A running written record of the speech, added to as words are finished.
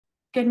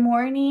Good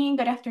morning,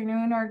 good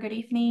afternoon, or good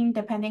evening,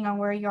 depending on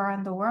where you are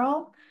in the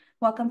world.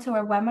 Welcome to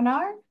our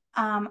webinar,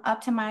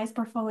 Optimize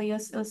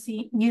Portfolios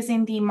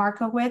using the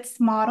Markowitz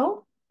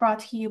model, brought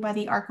to you by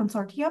the ARC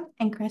Consortium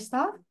and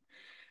Christoph.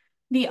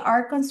 The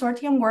ARC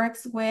Consortium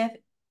works with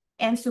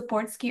and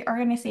supports key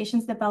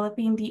organizations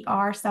developing the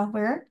R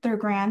software through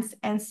grants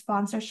and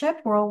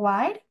sponsorship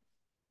worldwide.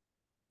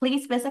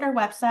 Please visit our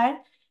website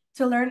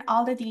to learn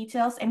all the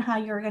details and how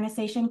your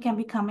organization can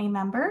become a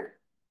member.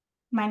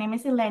 My name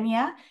is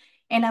Ilenia,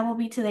 and I will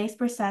be today's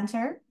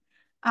presenter.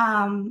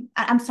 I'm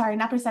sorry,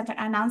 not presenter,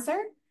 announcer.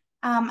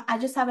 I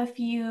just have a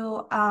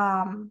few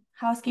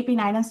housekeeping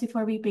items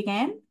before we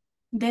begin.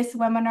 This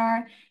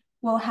webinar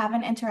will have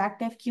an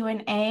interactive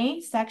Q&A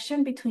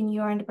section between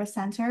you and the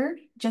presenter.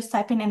 Just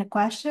type in a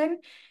question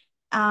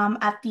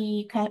at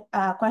the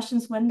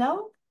questions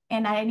window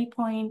and at any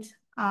point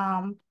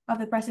of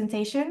the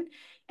presentation.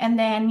 And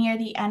then near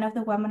the end of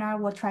the webinar,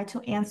 we'll try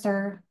to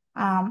answer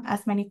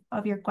as many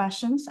of your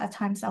questions as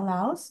time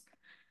allows.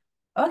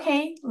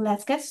 Okay,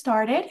 let's get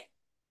started.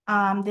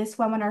 This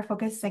webinar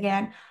focuses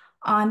again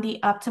on the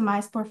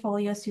optimized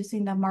portfolios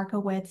using the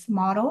Markowitz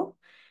model.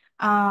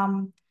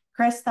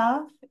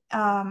 Christoph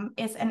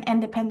is an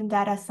independent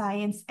data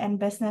science and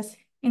business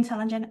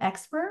intelligence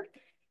expert.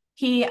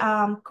 He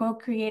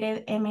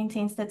co-created and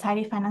maintains the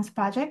Tidy Finance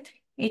Project,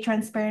 a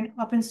transparent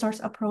open source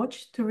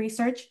approach to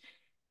research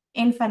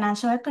in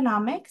financial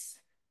economics.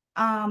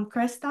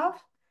 Christoph,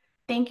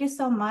 thank you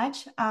so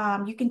much.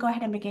 You can go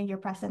ahead and begin your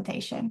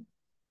presentation.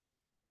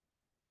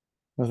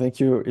 Well, thank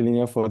you,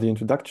 Elena, for the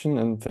introduction,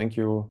 and thank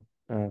you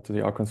to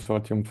the ARC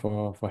Consortium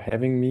for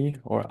having me,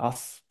 or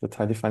us, the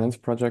Tidy Finance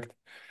Project.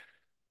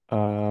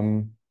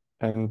 And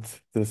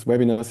this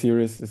webinar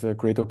series is a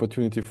great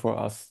opportunity for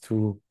us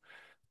to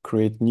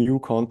create new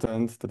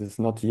content that is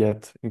not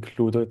yet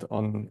included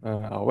on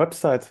our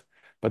website,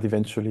 but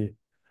eventually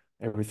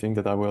everything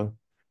that I will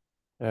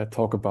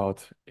talk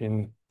about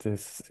in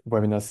this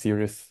webinar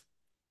series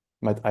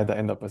might either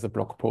end up as a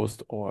blog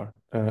post or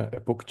a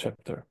book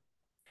chapter.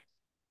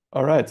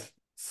 All right,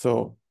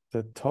 so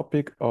the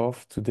topic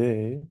of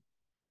today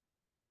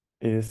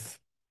is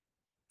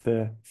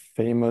the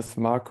famous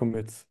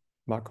Markowitz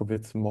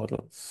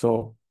model.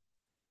 So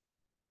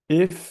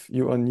if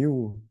you are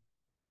new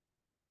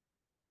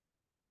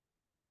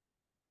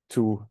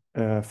to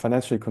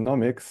financial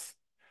economics,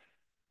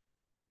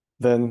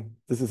 then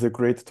this is a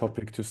great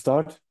topic to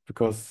start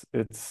because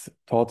it's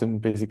taught in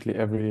basically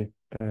every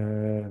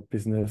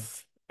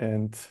business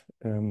and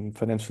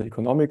financial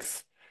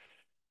economics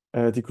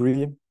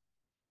degree.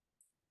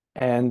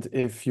 And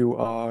if you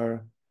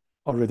are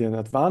already an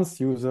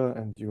advanced user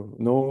and you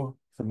know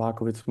the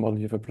Markowitz model,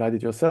 you've applied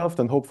it yourself,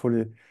 then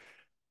hopefully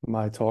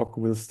my talk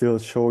will still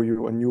show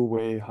you a new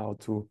way how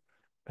to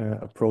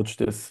approach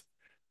this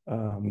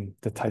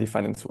the Tidy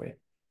Finance way.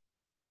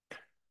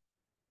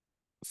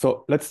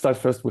 So let's start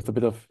first with a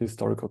bit of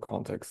historical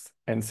context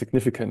and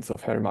significance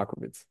of Harry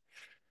Markowitz.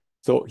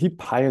 So he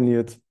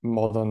pioneered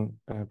modern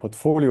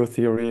portfolio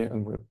theory,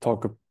 and we'll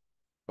talk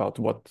about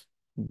what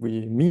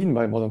we mean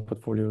by modern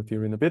portfolio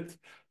theory in a bit.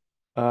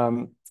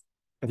 And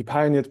he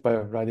pioneered by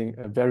writing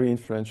a very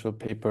influential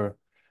paper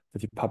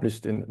that he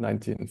published in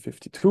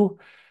 1952.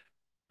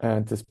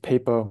 And this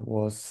paper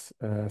was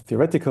a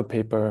theoretical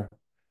paper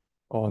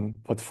on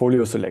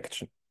portfolio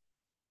selection.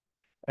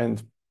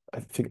 And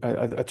I think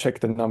I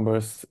checked the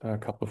numbers a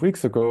couple of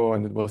weeks ago,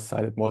 and it was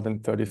cited more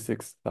than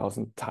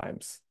 36,000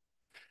 times.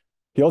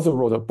 He also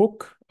wrote a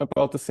book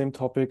about the same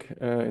topic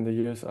in the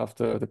years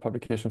after the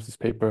publication of this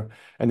paper.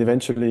 And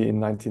eventually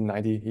in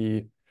 1990,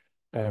 he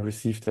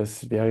received the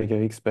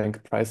Sverige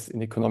Prize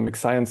in Economic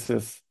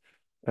Sciences,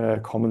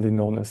 commonly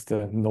known as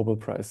the Nobel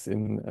Prize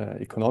in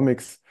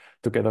Economics,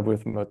 together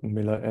with Merton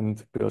Miller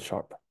and Bill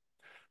Sharp.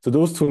 So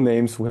those two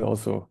names will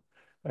also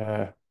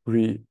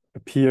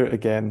reappear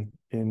again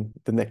in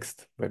the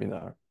next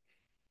webinar.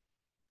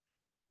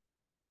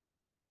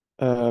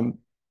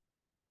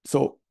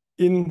 So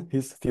in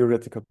his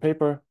theoretical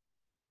paper,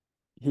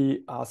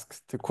 he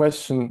asks the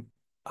question,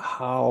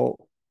 how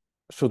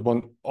should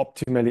one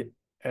optimally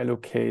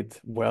allocate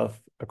wealth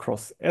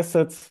across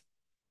assets,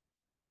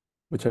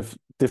 which have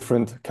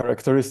different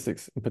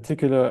characteristics? In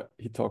particular,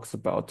 he talks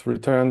about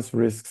returns,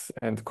 risks,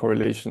 and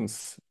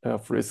correlations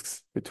of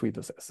risks between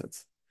those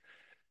assets.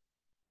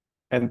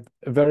 And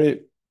a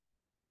very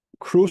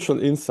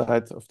crucial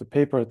insight of the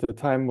paper at the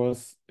time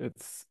was,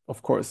 it's,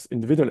 of course,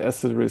 individual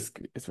asset risk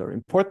is very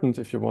important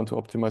if you want to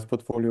optimize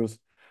portfolios,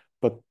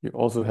 but you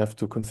also have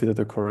to consider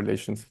the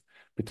correlations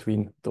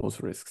between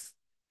those risks.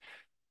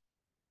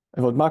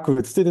 And what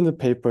Markowitz did in the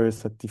paper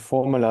is that he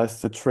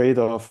formalized the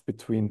trade-off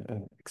between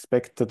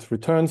expected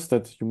returns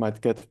that you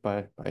might get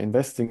by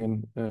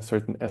investing in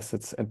certain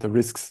assets and the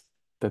risks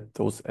that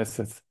those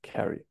assets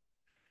carry.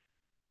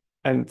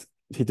 And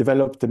he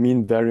developed the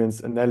mean variance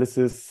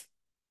analysis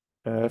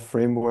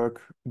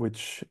framework,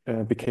 which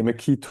became a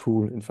key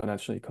tool in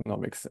financial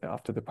economics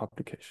after the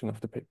publication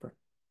of the paper.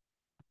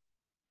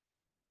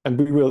 And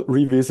we will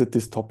revisit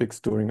these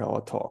topics during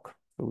our talk.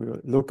 So we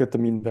will look at the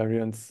mean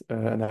variance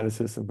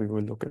analysis, and we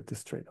will look at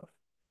this trade-off.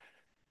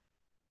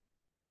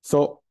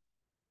 So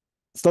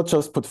it's not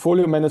just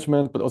portfolio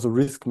management, but also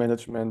risk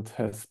management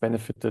has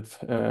benefited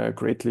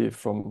greatly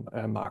from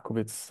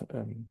Markowitz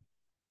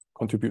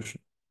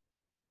contribution.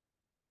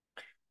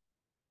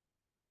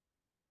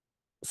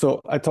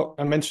 So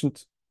I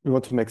mentioned we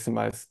want to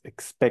maximize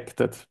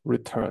expected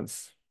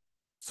returns.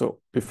 So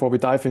before we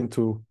dive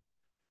into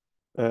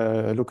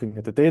looking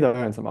at the data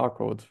and some R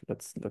code,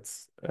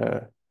 let's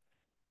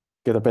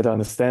get a better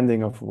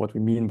understanding of what we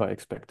mean by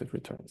expected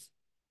returns.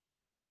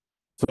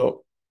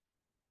 So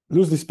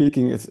loosely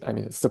speaking,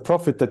 it's the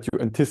profit that you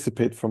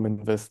anticipate from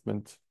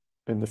investment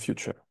in the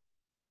future.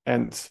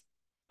 And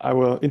I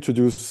will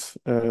introduce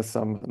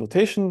some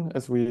notation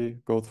as we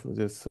go through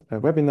this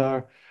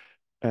webinar.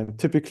 And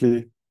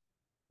typically,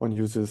 one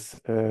uses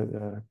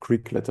the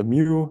Greek letter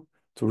mu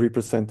to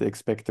represent the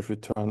expected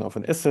return of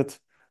an asset,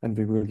 and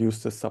we will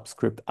use the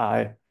subscript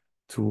I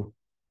to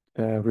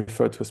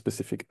refer to a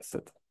specific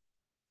asset.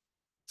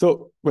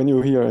 So when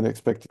you hear an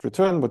expected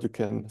return, what you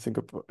can think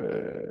of,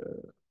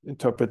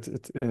 interpret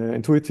it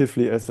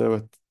intuitively as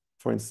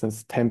for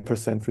instance,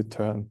 10%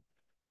 return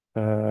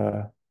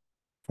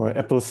for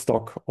Apple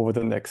stock over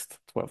the next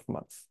 12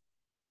 months.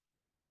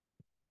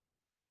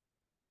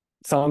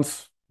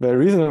 Sounds very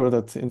reasonable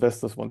that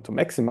investors want to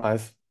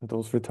maximize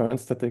those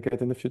returns that they get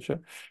in the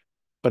future,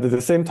 but at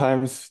the same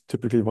time,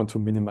 typically want to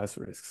minimize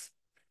risks.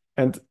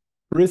 And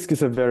risk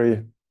is a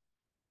very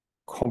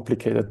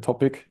complicated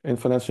topic in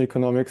financial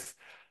economics.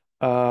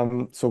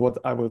 So what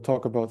I will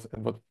talk about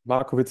and what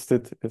Markowitz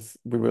did is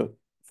we will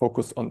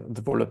focus on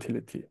the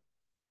volatility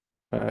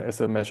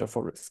as a measure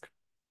for risk.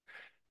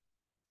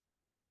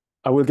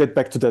 I will get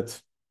back to that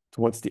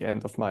towards the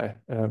end of my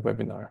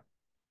webinar.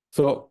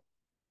 So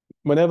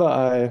whenever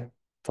I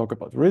talk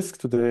about risk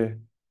today,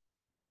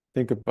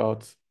 think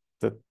about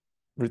that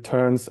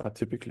returns are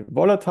typically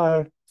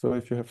volatile. So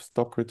if you have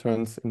stock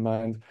returns in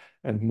mind,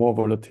 and more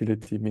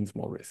volatility means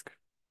more risk.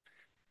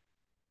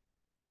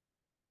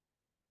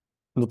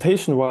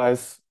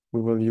 Notation-wise,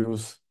 we will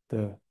use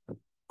the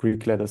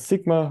Greek letter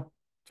sigma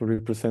to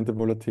represent the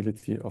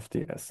volatility of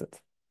the asset.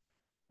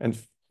 And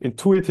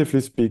intuitively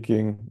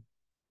speaking,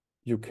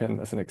 you can,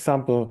 as an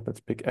example,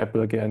 let's pick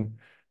Apple again.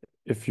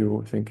 If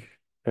you think,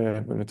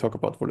 when we talk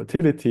about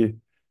volatility,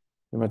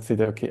 you might say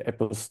that, okay,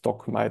 Apple's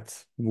stock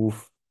might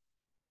move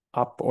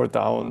up or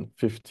down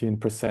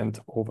 15%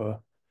 over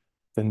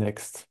the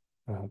next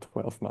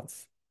 12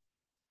 months.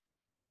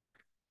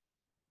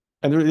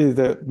 And really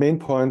the main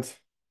point,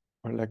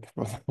 or like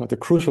the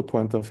crucial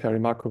point of Harry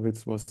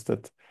Markowitz was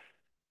that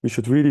we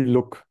should really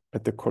look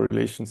at the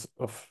correlations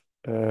of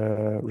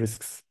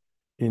risks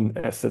in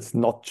assets,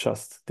 not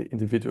just the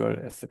individual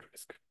asset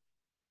risk.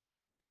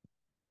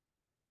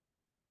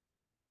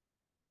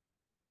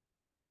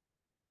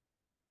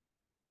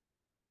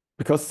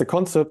 Because the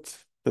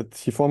concept that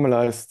he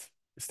formalized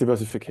is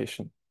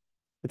diversification.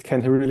 It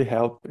can really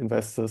help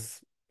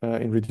investors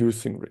in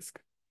reducing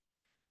risk.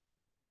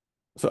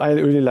 So I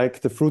really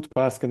like the fruit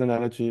basket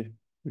analogy.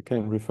 We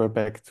can refer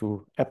back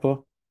to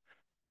Apple.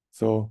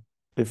 So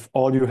if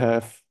all you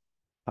have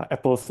are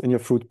apples in your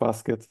fruit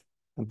basket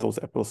and those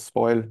apples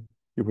spoil,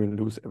 you will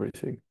lose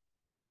everything.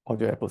 All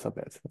your apples are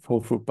bad. The whole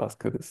fruit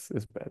basket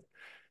is bad.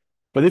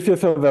 But if you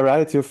have a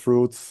variety of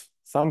fruits,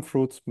 some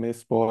fruits may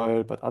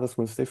spoil, but others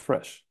will stay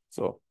fresh.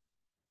 So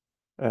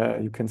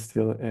you can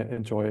still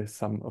enjoy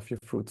some of your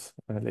fruits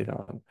later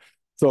on.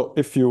 So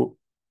if you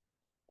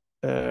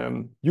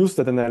use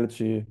that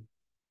analogy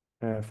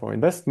for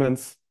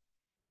investments,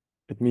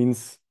 it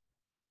means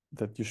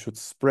that you should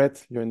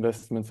spread your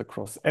investments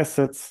across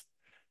assets,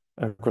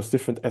 across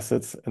different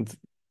assets, and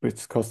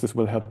because this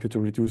will help you to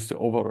reduce the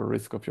overall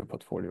risk of your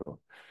portfolio.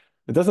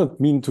 It doesn't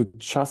mean to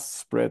just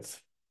spread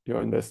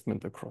your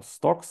investment across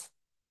stocks,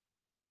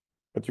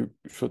 but you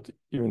should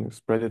even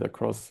spread it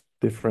across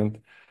different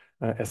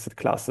asset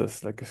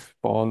classes like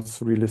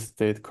bonds, real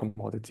estate,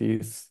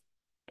 commodities,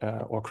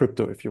 or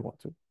crypto if you want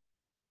to.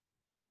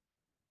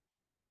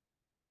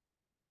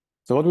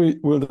 So what we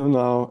will do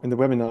now in the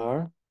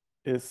webinar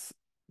is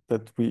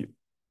that we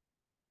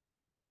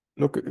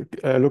look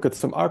at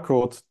some R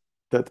code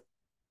that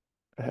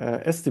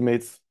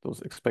estimates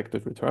those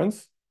expected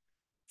returns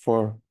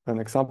for an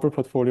example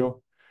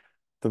portfolio.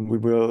 Then we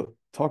will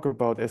talk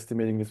about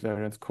estimating this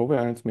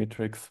variance-covariance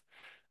matrix.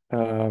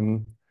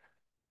 And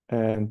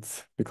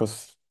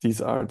because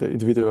these are the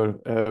individual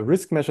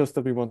risk measures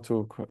that we want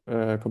to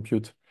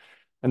compute.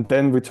 And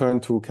then we turn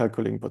to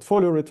calculating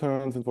portfolio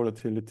returns and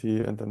volatility.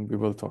 And then we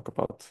will talk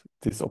about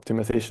this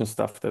optimization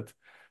stuff that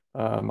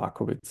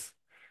Markowitz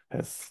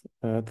has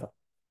done.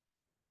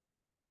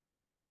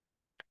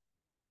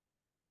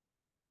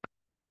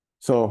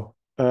 So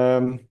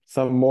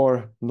some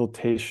more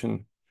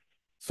notation.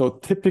 So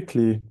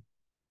typically,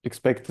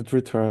 expected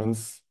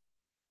returns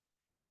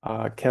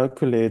are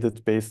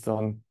calculated based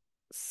on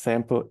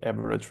sample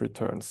average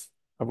returns.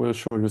 I will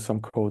show you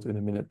some code in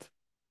a minute.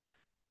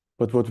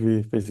 But what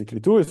we basically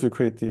do is we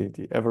create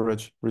the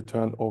average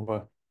return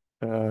over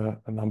a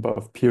number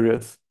of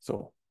periods.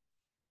 So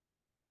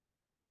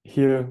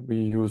here we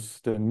use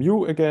the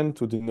mu again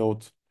to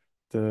denote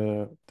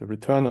the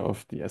return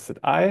of the asset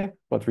I,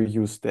 but we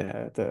use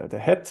the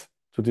hat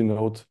to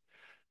denote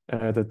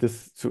that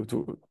this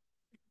to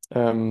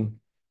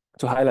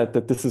highlight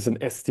that this is an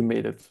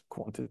estimated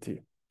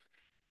quantity.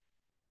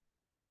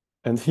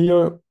 And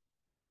here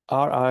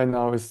Ri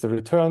now is the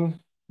return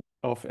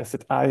of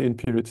asset I in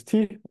period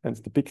t, and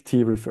the big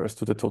T refers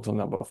to the total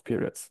number of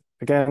periods.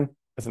 Again,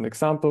 as an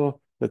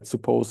example, let's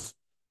suppose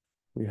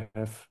we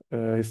have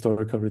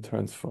historical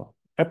returns for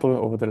Apple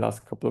over the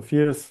last couple of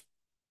years.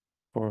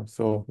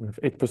 So we have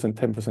 8%,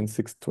 10%,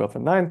 6, 12,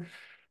 and 9.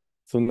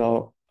 So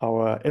now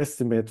our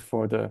estimate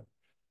for the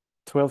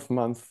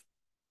 12-month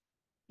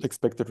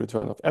expected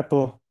return of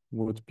Apple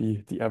would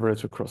be the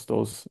average across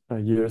those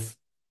years,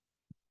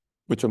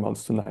 which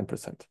amounts to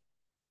 9%.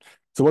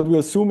 So what we're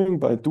assuming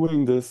by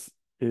doing this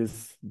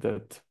is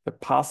that the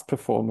past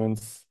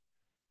performance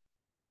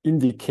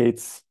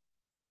indicates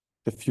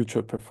the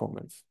future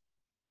performance.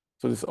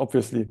 So this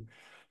obviously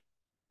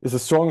is a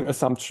strong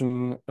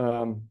assumption.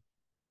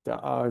 There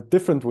are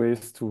different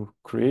ways to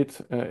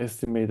create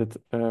estimated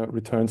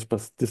returns,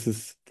 but this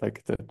is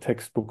like the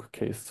textbook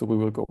case, so we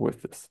will go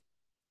with this.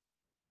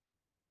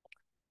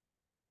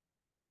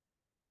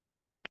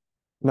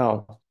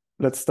 Now,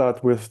 let's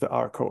start with the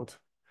R code.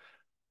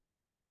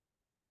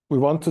 We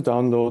want to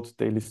download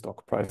daily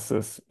stock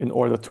prices in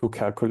order to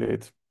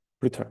calculate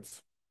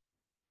returns.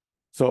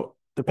 So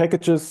the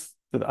packages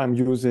that I'm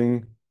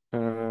using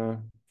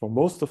for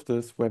most of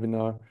this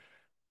webinar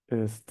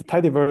is the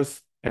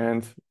tidyverse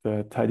and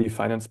the tidy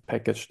finance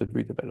package that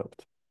we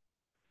developed.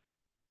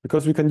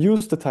 Because we can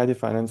use the tidy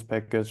finance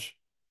package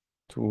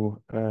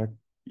to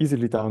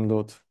easily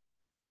download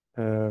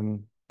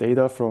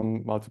data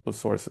from multiple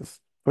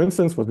sources. For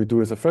instance, what we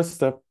do as a first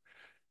step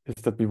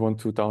is that we want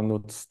to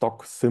download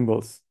stock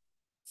symbols.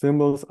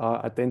 Symbols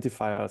are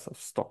identifiers of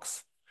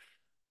stocks.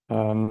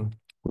 We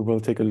will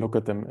take a look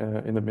at them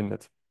in a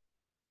minute.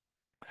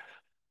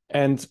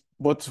 And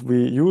what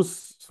we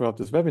use throughout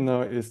this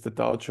webinar is the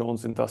Dow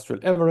Jones Industrial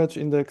Average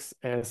Index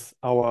as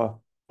our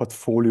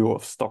portfolio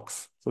of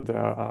stocks. So there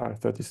are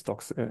 30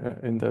 stocks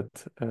in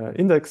that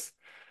index,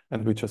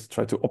 and we just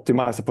try to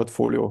optimize a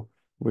portfolio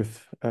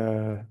with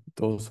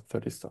those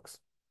 30 stocks.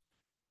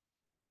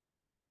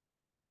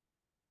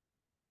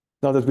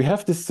 Now that we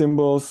have these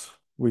symbols,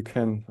 we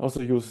can also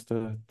use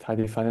the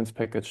tidy finance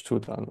package to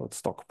download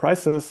stock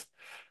prices.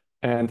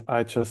 And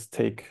I just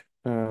take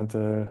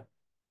the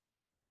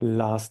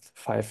last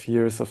 5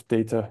 years of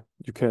data.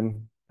 You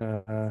can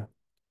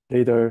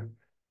later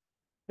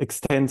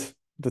extend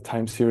the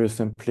time series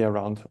and play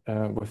around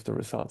with the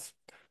results.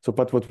 So,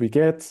 but what we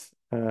get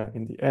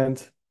in the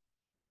end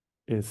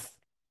is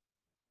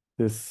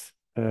this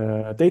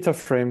data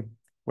frame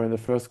where in the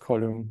first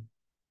column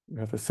we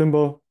have a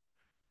symbol.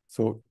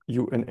 So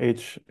U and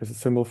H is a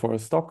symbol for a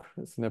stock.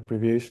 It's an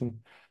abbreviation.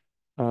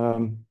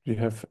 We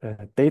have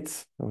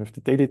dates. We have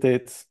the daily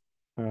dates.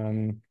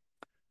 And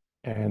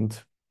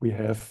we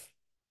have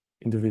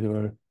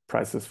individual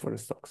prices for the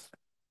stocks.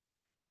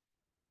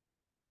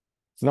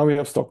 So now we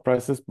have stock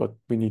prices, but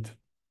we need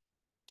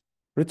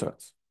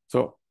returns.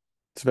 So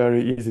it's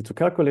very easy to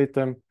calculate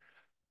them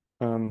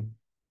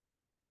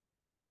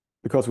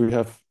because we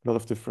have a lot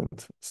of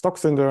different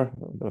stocks in there,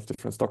 a lot of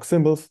different stock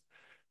symbols.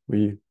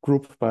 We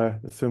group by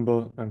the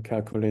symbol and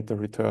calculate the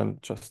return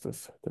just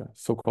as the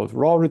so-called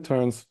raw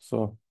returns.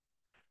 So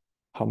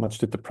how much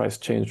did the price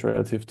change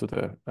relative to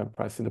the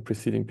price in the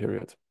preceding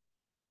period?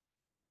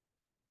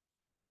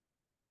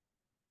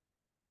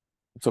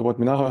 So what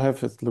we now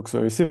have, it looks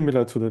very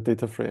similar to the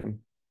data frame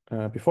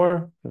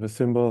before. We have a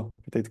symbol,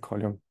 a date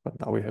column, but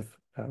now we have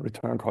a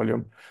return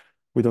column.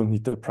 We don't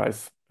need the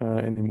price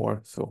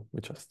anymore, so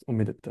we just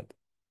omitted that.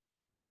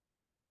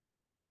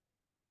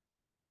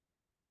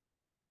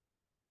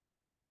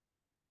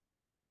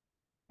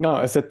 Now,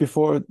 I said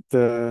before,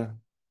 the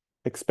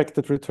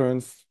expected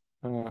returns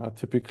are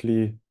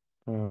typically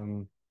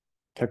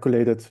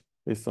calculated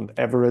based on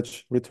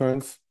average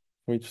returns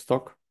for each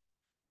stock.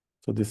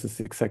 So this is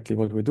exactly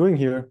what we're doing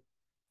here.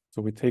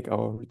 So we take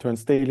our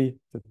returns daily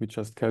that we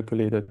just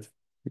calculated,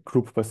 we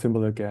group by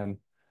symbol again,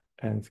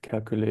 and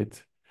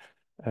calculate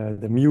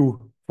the mu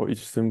for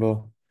each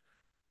symbol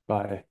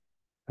by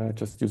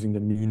just using the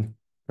mean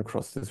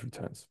across these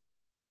returns.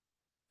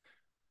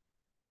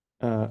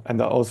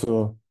 And I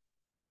also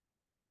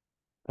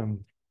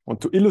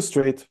want to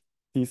illustrate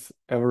these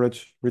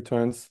average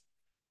returns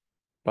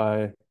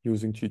by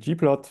using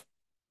ggplot.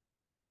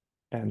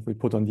 And we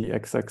put on the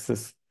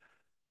x-axis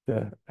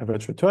the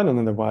average return, and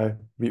on the y,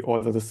 we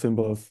order the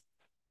symbols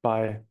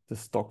by the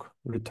stock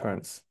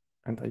returns.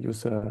 And I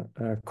use a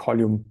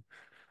column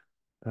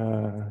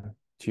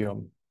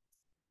geom.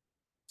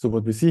 So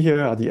what we see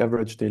here are the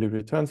average daily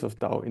returns of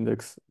Dow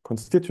index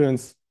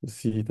constituents. You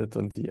see that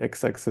on the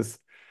x-axis,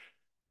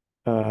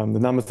 the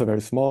numbers are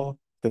very small.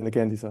 Then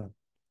again, these are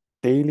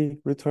daily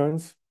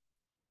returns.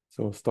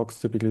 So stocks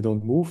typically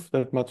don't move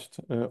that much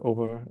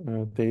over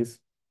days.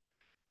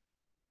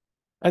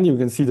 And you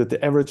can see that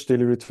the average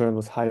daily return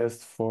was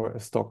highest for a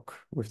stock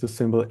with the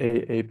symbol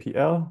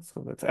AAPL.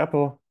 So that's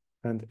Apple,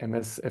 and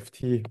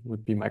MSFT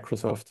would be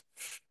Microsoft.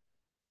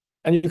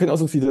 And you can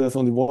also see there's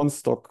only one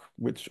stock,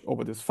 which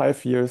over these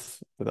 5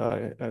 years that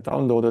I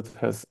downloaded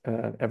has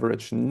an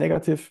average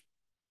negative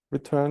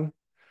return.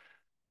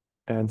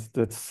 And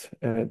that's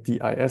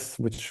DIS,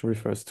 which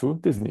refers to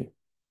Disney.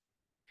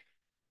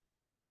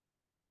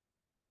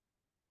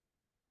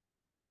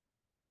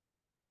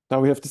 Now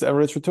we have these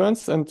average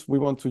returns, and we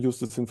want to use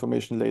this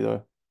information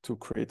later to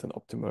create an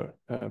optimal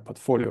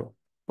portfolio.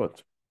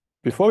 But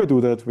before we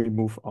do that, we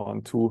move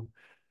on to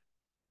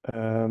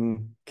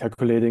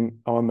calculating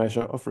our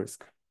measure of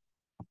risk.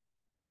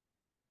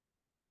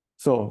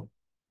 So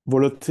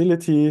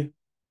volatility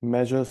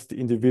measures the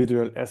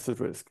individual asset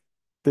risk.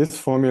 This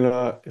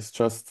formula is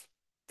just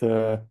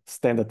the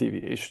standard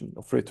deviation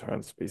of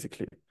returns,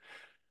 basically.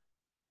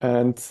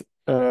 And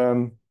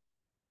you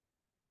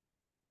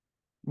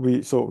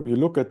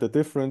look at the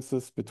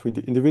differences between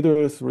the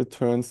individual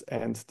returns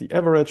and the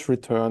average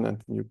return,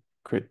 and you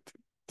create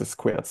the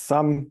squared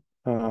sum,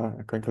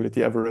 calculate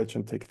the average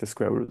and take the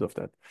square root of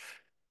that.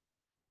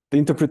 The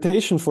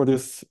interpretation for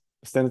this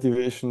standard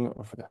deviation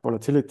of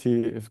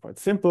volatility is quite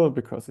simple,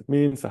 because it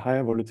means a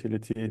higher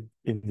volatility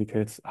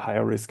indicates a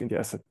higher risk in the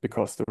asset,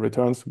 because the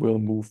returns will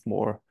move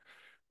more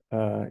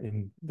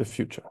in the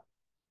future.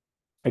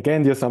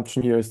 Again, the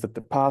assumption here is that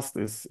the past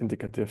is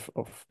indicative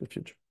of the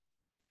future.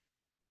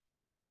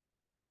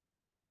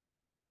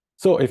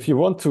 So if you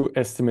want to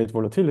estimate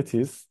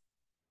volatilities,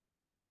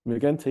 we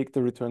again take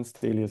the returns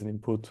daily as an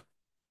input.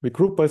 We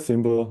group by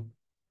symbol,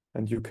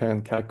 and you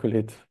can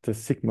calculate the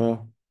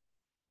sigma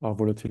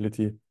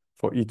volatility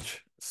for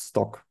each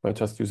stock by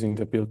just using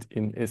the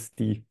built-in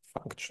SD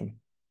function.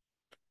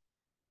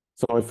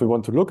 So if we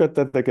want to look at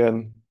that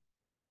again,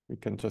 we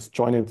can just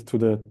join it to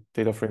the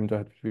data frame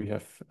that we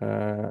have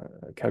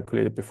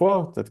calculated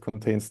before, that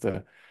contains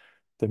the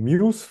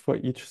mu's for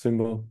each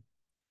symbol.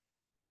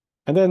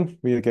 And then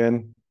we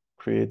again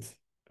create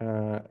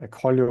a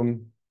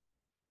column,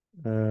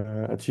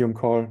 a geom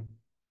call,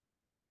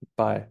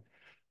 by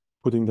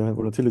putting the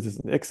volatilities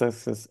on the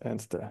x-axis and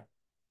the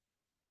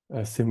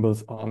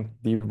symbols on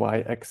the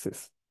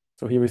y-axis.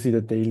 So here we see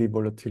the daily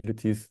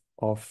volatilities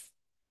of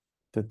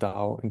the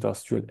Dow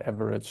Industrial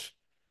Average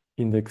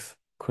Index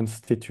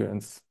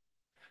constituents.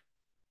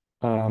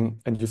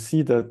 And you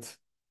see that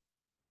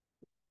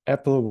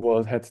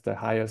Apple had the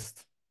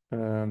highest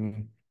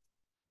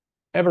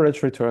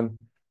average return,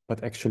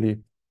 but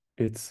actually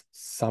it's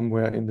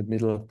somewhere in the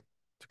middle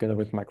together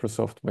with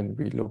Microsoft when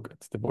we look at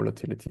the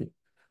volatility.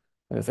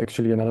 And there's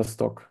actually another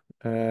stock,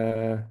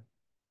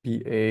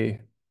 BA,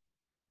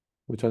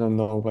 which I don't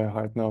know by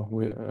heart now,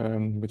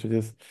 which it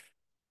is,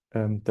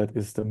 that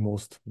is the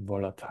most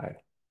volatile.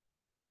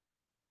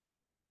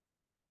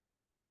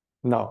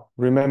 Now,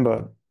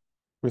 remember,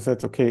 we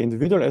said, okay,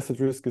 individual asset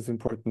risk is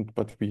important,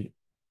 but we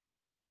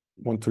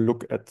want to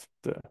look at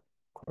the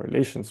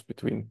correlations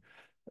between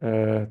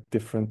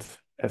different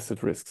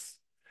asset risks.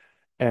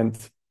 And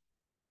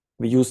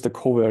we use the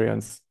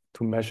covariance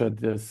to measure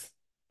this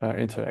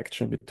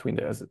interaction between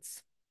the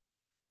assets.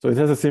 So it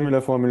has a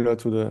similar formula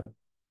to the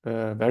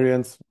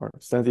variance or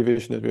standard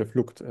deviation that we have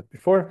looked at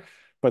before,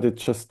 but it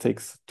just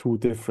takes two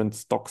different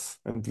stocks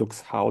and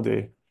looks how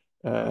they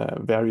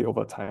vary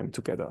over time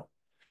together.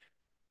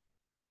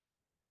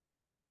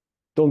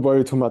 Don't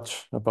worry too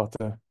much about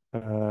the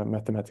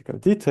mathematical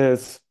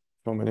details.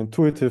 From an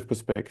intuitive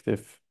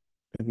perspective,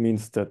 it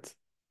means that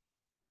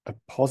a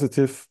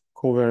positive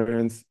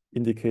covariance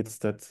indicates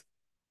that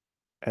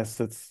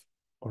assets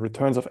or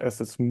returns of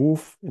assets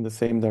move in the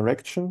same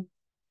direction,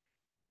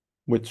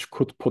 which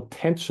could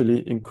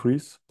potentially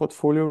increase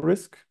portfolio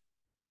risk.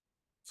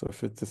 So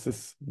if this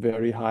is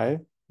very high,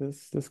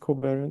 this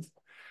covariance,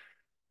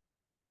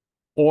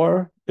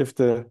 or if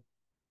the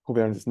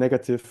covariance is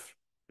negative,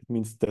 it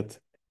means that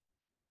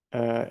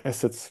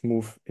assets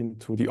move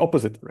into the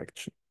opposite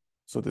direction.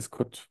 So this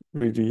could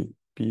really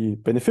be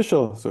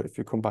beneficial. So if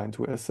you combine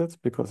two assets,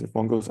 because if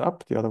one goes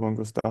up, the other one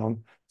goes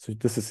down. So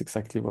this is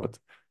exactly what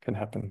can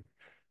happen,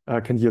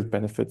 can yield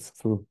benefits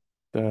through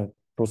the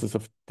process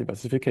of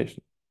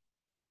diversification.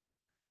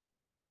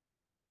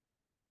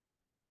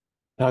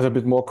 Now a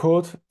bit more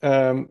code.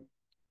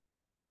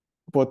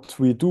 What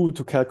we do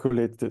to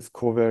calculate this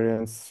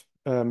covariance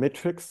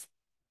matrix,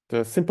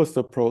 the simplest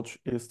approach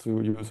is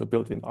to use a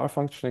built-in R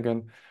function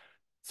again.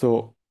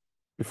 So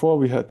before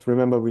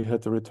remember we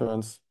had the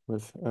returns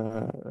with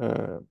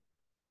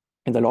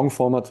in the long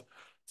format.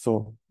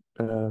 So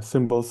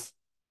symbols,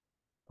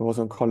 rows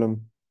and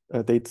column,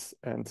 dates,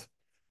 and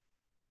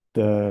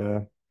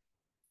the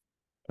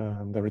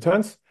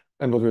returns.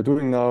 And what we're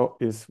doing now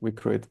is we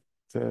create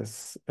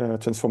this,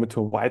 transform it to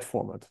a wide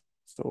format.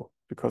 So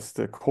because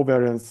the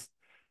covariance,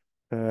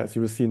 as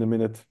you will see in a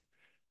minute,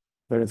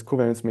 variance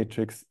covariance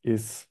matrix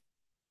is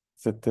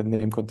that the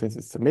name contains,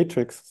 it's a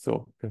matrix.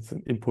 So it's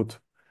an input.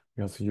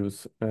 We also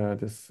use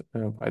this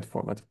wide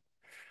format.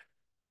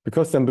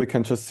 Because then we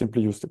can just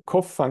simply use the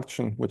cov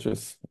function, which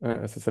is,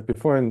 as I said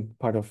before, in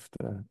part of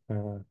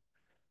the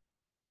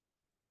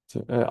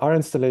R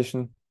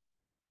installation.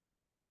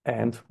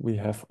 And we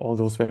have all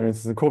those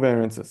variances and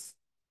covariances.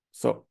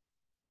 So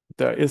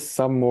there is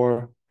some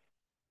more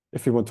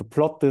If we want to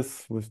plot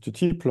this with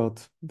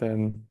ggplot,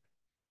 then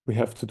we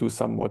have to do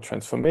some more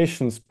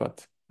transformations,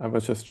 but I will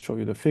just show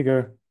you the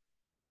figure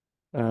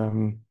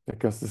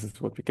because this is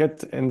what we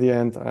get in the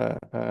end.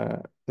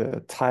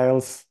 The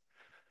tiles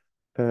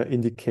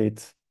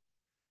indicate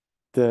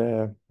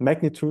the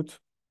magnitude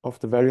of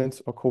the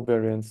variance or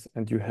covariance,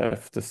 and you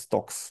have the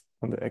stocks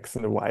on the x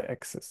and the y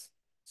axis.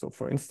 So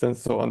for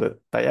instance, on the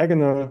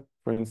diagonal,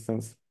 for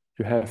instance,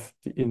 you have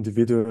the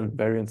individual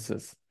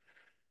variances.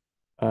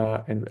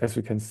 And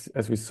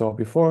as we saw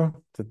before,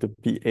 that the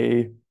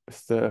BA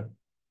is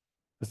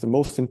the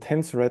most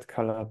intense red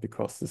color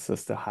because this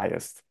is the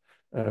highest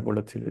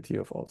volatility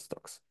of all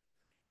stocks.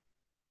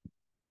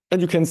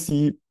 And you can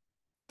see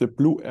the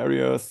blue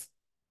areas.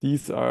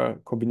 These are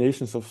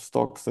combinations of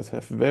stocks that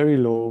have very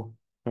low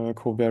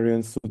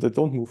covariance, so they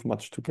don't move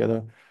much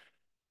together.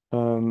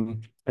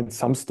 And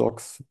some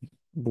stocks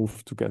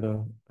move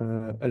together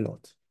a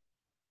lot.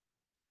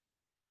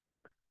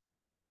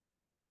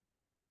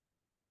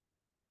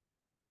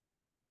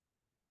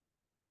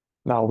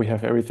 Now we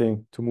have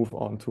everything to move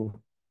on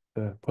to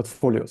the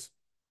portfolios.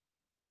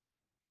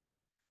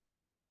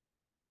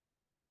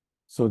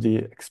 So the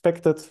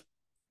expected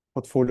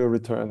portfolio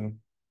return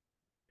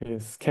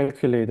is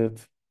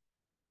calculated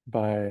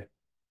by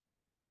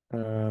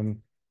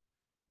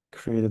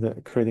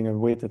creating a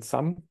weighted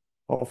sum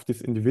of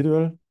these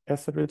individual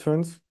asset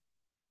returns.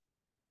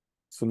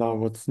 So now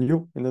what's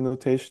new in the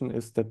notation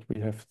is that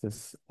we have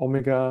this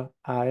omega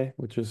I,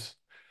 which is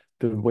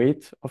the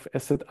weight of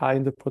asset I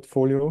in the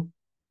portfolio.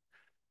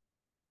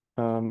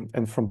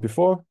 And from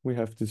before, we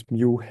have this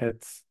mu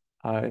heads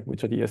I,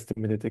 which are the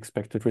estimated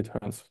expected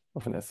returns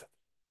of an asset.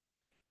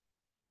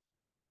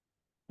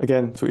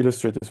 Again, to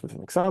illustrate this with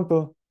an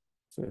example,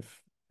 so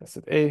if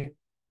asset A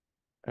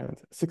and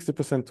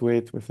 60%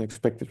 weight with an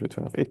expected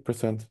return of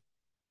 8%, and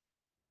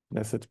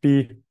asset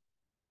B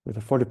with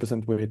a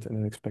 40% weight and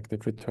an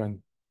expected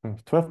return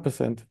of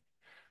 12%.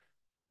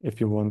 If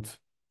you want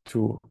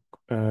to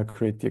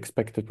create the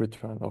expected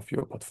return of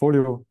your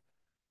portfolio,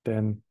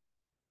 then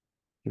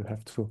you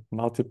have to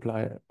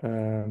multiply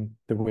the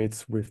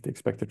weights with the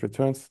expected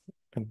returns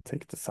and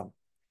take the sum.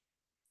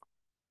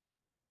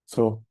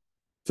 So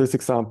this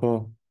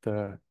example,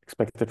 the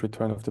expected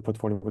return of the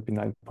portfolio would be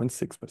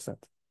 9.6%.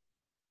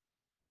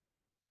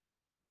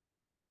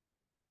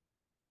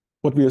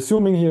 What we're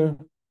assuming here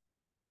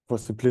for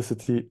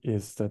simplicity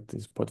is that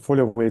these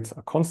portfolio weights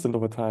are constant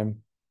over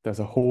time. There's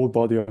a whole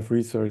body of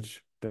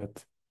research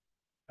that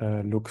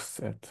looks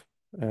at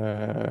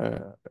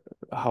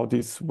how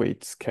these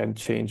weights can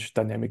change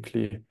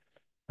dynamically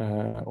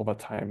over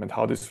time and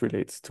how this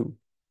relates to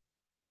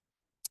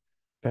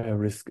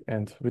risk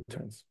and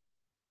returns.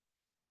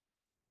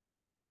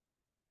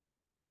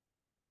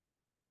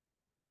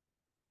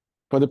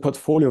 For the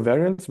portfolio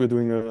variance, we're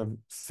doing a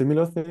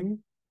similar thing,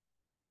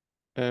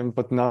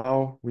 but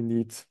now we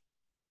need,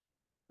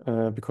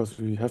 because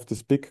we have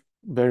this big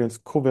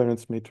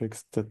variance-covariance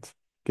matrix that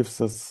gives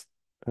us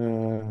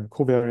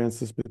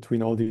covariances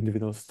between all the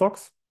individual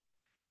stocks.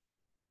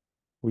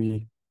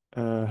 We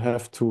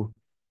have to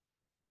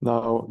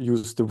now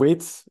use the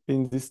weights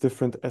in these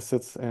different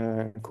assets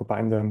and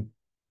combine them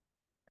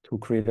to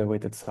create a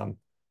weighted sum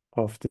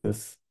of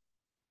this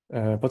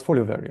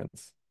portfolio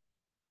variance.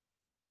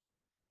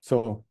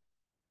 So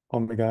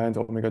omega and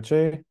omega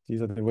j,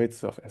 these are the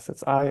weights of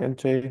assets I and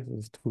j.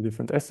 There's two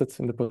different assets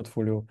in the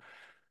portfolio.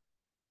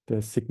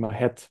 The sigma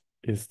hat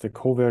is the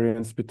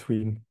covariance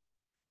between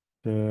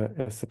the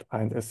asset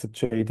I and asset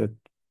j that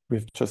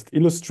we've just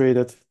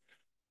illustrated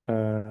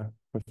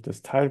with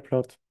this tile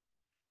plot.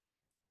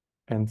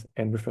 And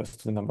n refers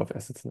to the number of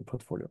assets in the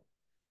portfolio.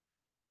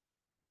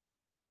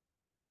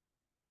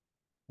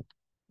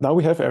 Now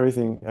we have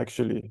everything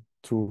actually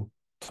to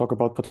talk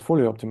about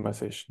portfolio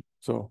optimization.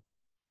 So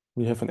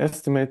we have an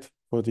estimate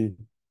for the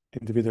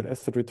individual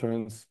asset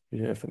returns. We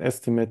have an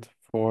estimate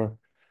for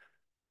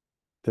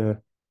the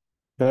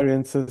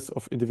variances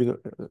of individual,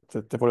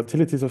 the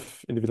volatilities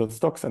of individual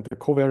stocks and the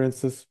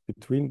covariances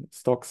between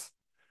stocks.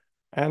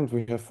 And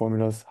we have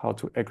formulas how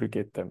to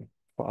aggregate them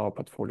for our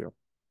portfolio.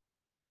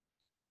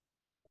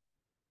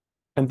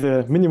 And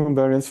the minimum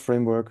variance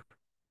framework,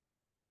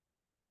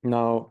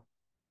 now,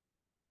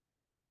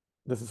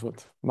 this is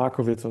what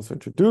Markowitz also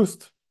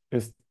introduced,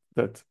 is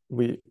that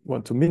we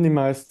want to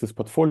minimize this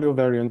portfolio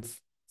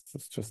variance.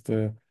 This is just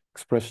the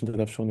expression that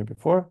I've shown you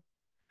before,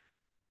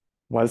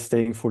 while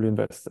staying fully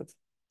invested.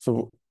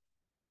 So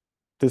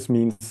this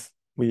means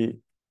we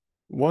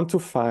want to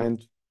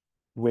find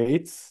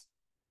weights.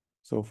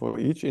 So for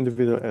each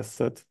individual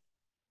asset,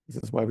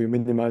 this is why we're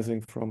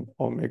minimizing from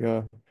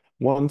omega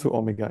 1 to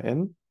omega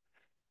n.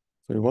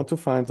 So we want to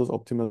find those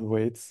optimal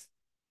weights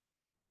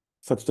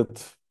such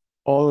that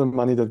all the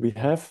money that we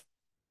have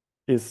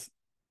is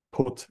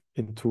put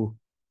into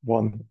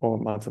one or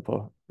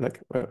multiple,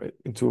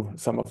 into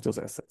some of those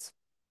assets.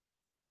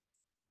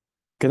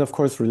 Can, of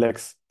course,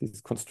 relax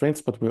these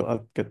constraints, but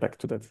I'll get back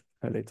to that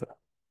later.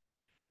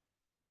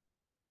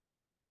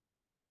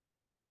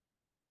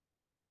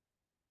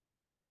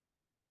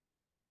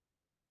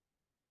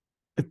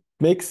 It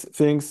makes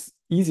things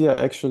easier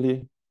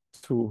actually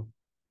to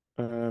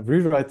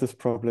rewrite this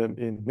problem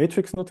in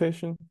matrix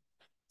notation.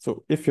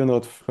 So if you're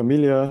not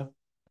familiar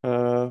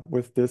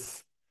with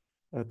this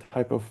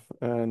type of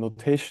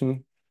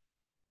notation,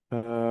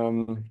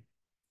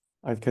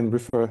 I can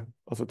refer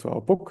also to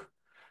our book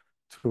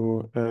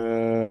to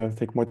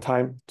take more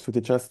time to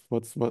digest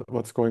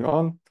what's going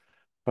on.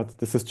 But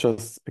this is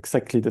just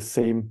exactly the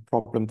same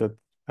problem that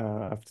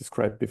I've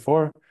described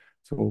before.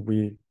 So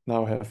we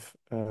now have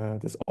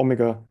this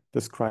omega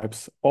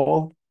describes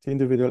all the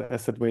individual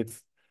asset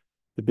weights.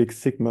 The big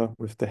sigma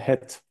with the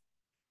hat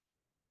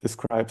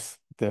describes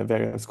the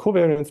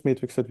variance-covariance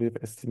matrix that we've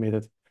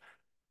estimated.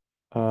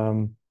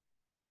 And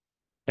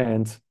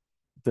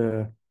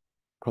the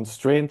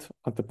constraint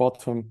at the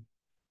bottom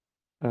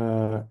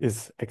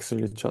is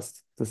actually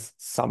just this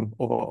sum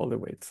over all the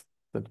weights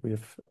that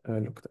we've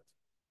looked at.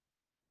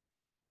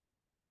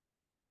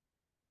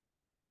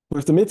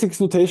 With the matrix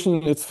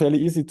notation, it's fairly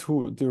easy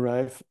to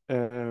derive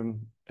a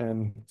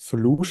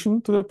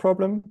solution to the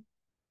problem.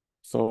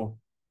 So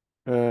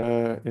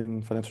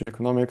in financial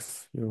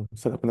economics, you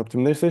set up an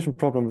optimization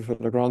problem with a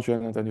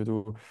Lagrangian, and then you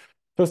do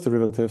first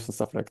derivatives and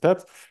stuff like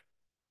that.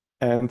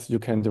 And you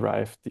can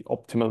derive the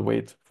optimal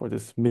weight for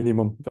this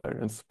minimum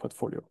variance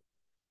portfolio.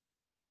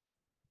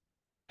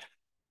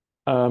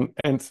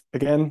 And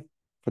again,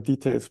 for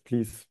details,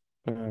 please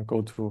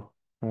go to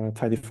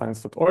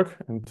tidyfinance.org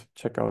and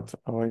check out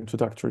our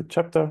introductory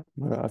chapter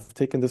where I've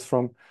taken this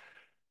from.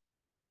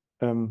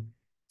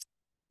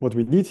 What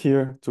we need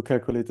here to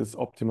calculate this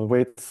optimal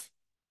weights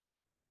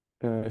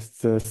is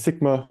the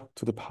sigma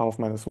to the power of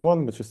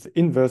 -1, which is the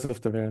inverse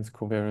of the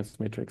variance-covariance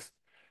matrix.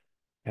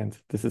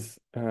 And this is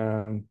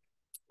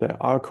the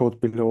R code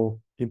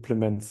below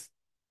implements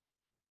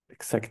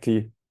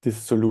exactly this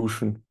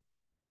solution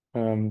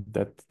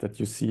that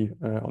you see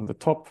on the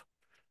top.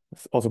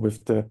 It's also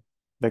with the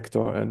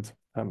vector and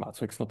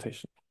matrix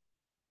notation.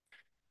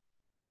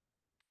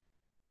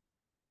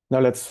 Now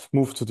let's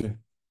move to the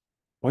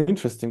more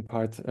interesting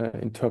part,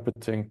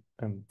 interpreting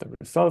the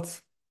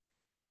results.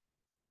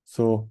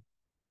 So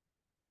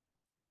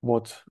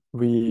what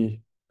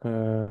we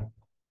are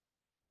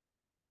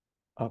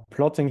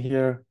plotting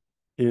here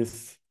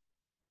is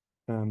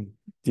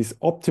these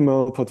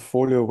optimal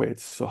portfolio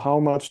weights. So how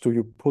much do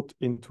you put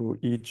into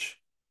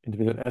each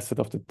individual asset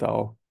of the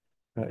Dow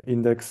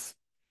index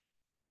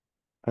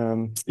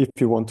if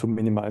you want to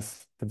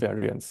minimize the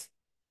variance?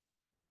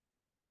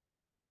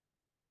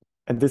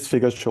 And this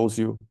figure shows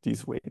you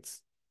these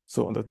weights.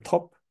 So on the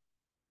top,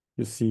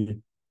 you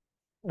see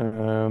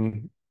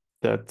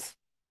that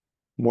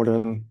more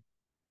than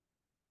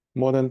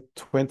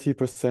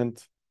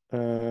 20%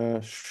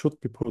 should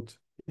be put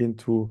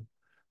into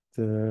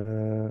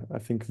the, I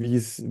think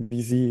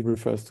VZ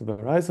refers to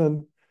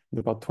Verizon, and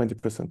about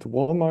 20% to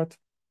Walmart.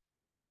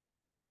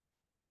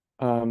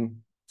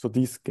 So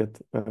these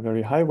get a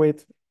very high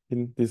weight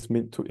in this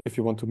if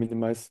you want to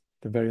minimize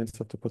the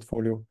variance of the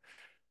portfolio.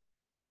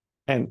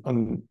 And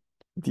on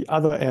the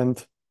other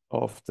end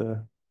of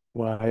the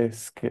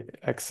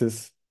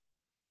y-axis,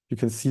 you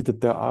can see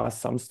that there are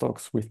some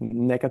stocks with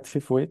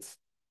negative weights.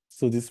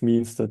 So this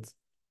means that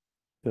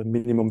the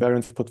minimum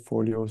variance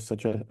portfolio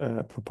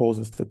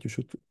proposes that you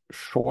should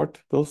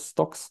short those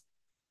stocks.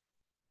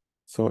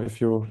 So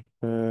if you,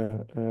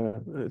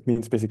 it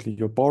means basically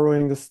you're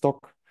borrowing the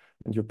stock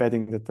and you're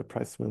betting that the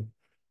price will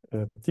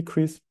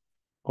decrease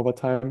over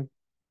time.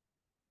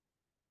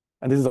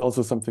 And this is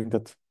also something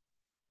that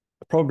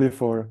probably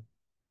for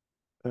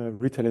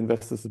retail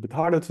investors is a bit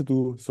harder to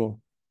do.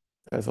 So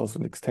there's also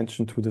an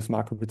extension to this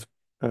Markowitz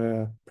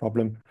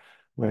problem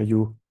where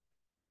you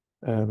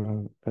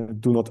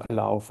do not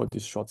allow for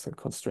these short sale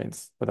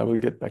constraints, but I will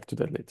get back to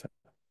that later.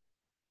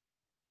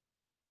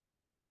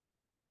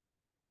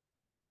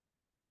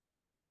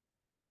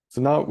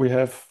 So now we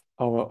have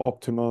our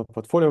optimal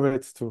portfolio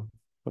rates for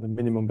the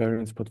minimum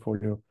variance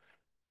portfolio.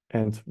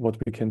 And what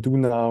we can do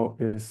now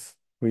is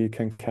we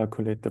can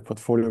calculate the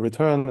portfolio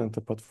return and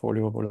the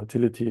portfolio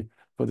volatility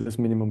for this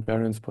minimum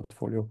variance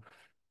portfolio.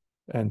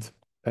 And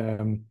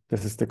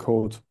this is the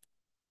code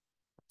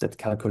that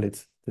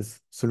calculates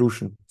this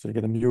solution. So you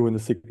get a mu and a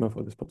sigma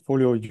for this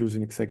portfolio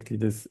using exactly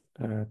this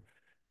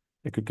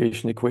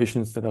aggregation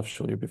equations that I've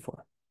shown you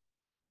before.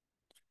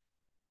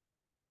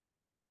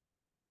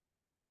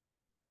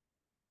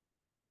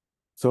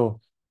 So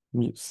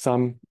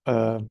sum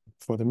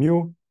for the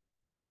mu,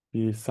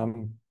 we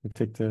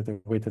take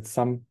the weighted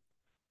sum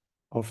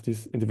of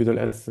these individual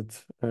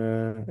asset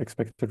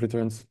expected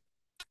returns.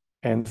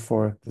 And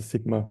for the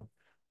sigma,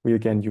 we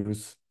again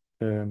use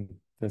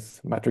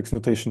this matrix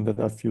notation that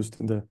I've used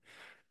in the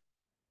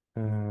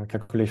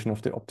calculation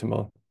of the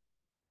optimal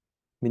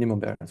minimum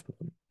variance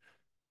portfolio.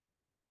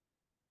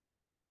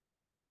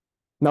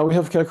 Now we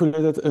have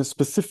calculated a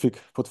specific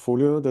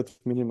portfolio that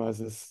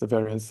minimizes the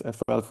variance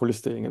for a fully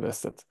staying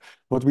invested.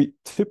 What we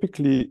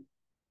typically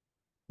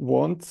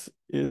want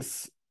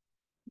is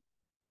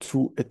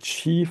to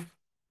achieve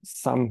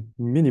some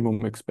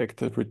minimum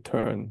expected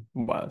return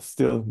while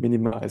still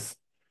minimize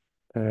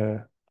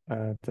the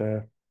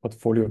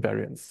portfolio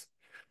variance.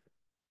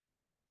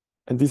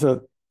 And these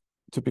are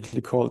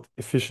typically called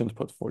efficient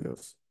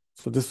portfolios.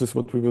 So this is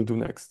what we will do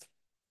next.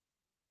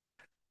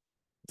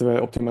 The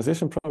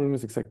optimization problem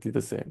is exactly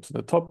the same. So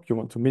the top, you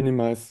want to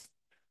minimize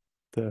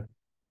the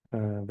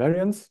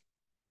variance.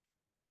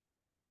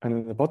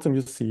 And at the bottom,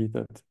 you see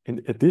that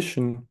in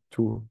addition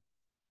to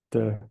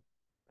the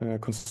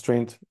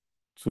constraint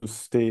to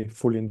stay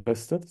fully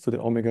invested, so the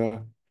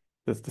omega,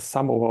 that's the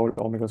sum of all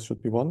omegas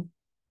should be 1.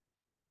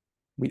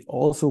 We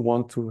also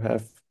want to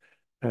have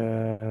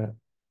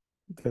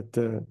that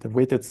the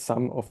weighted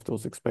sum of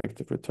those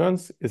expected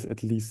returns is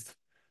at least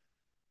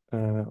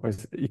or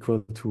is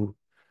equal to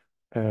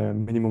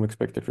minimum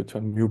expected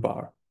return mu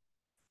bar.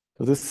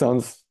 So this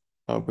sounds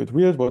a bit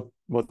weird.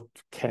 What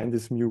can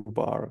this mu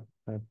bar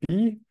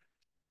be?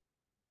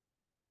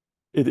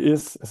 It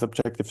is a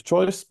subjective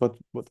choice, but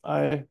what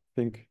I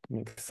think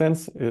makes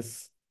sense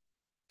is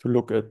to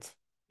look at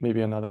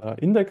maybe another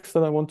index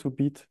that I want to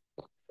beat.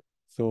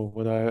 So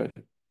what I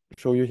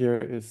show you here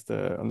is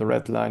on the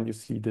red line, you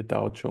see the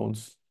Dow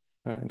Jones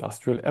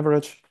industrial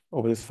average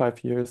over these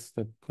 5 years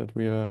that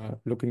we are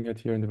looking at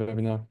here in the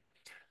webinar.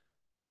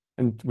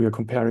 And we are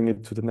comparing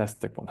it to the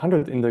Nasdaq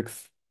 100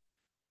 index.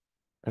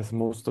 As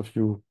most of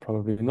you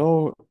probably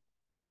know,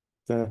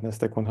 the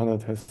Nasdaq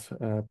 100 has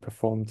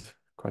performed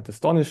quite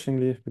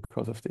astonishingly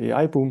because of the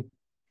AI boom.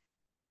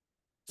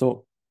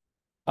 So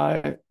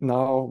I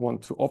now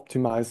want to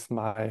optimize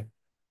my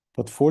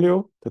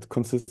portfolio that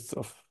consists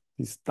of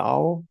these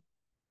Dow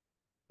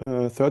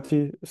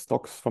 30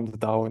 stocks from the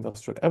Dow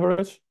Industrial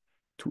Average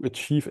to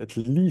achieve at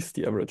least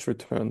the average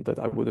return that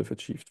I would have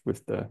achieved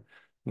with the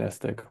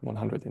Nasdaq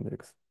 100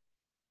 index.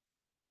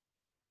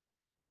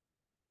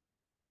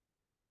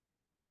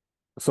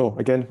 So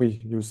again, we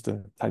use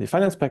the Tiny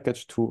Finance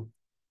package to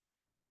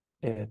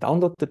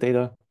download the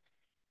data.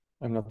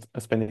 I'm not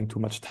spending too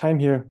much time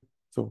here.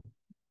 So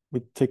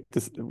we take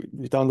this,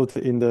 we download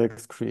the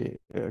index,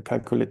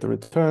 calculate the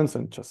returns,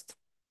 and just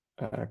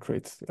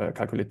calculate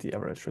the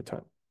average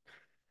return.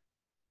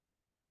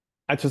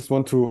 I just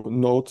want to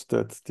note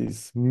that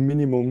this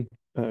minimum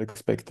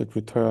expected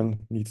return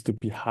needs to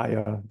be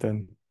higher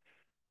than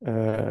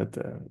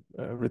the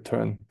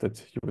return that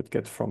you would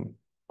get from,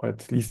 or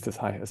at least as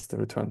high as the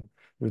return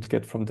you would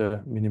get from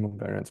the minimum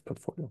variance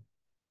portfolio.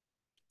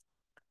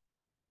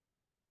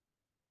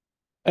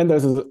 And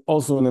there's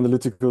also an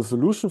analytical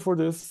solution for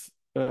this.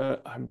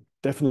 I'm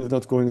definitely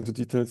not going into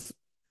details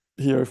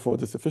here for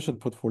this efficient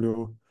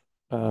portfolio.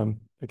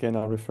 Again,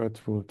 I refer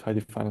to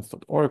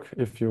tidyfinance.org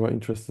if you are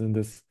interested in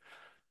this.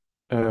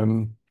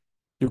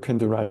 You can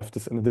derive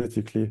this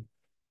analytically,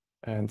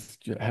 and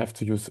you have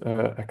to use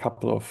a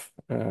couple of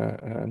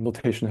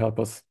notation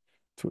helpers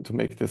to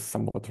make this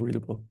somewhat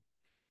readable.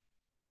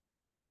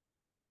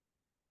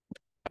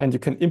 And you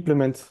can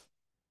implement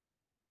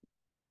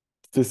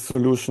this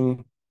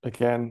solution.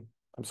 Again,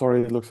 I'm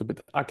sorry, it looks a bit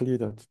ugly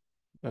that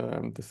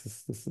this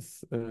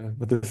is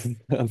but this is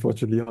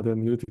unfortunately how the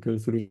analytical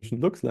solution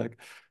looks like.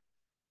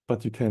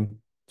 But you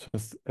can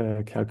just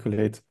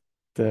calculate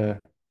the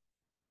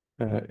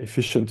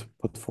efficient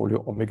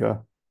portfolio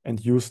omega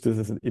and use this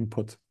as an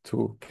input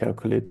to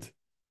calculate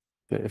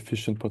the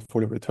efficient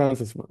portfolio returns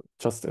as well,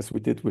 just as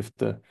we did with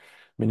the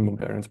minimum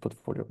variance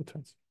portfolio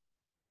returns.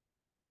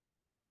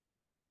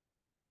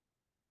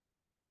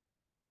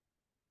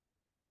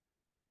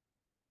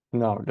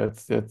 Now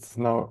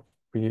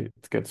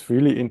it gets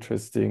really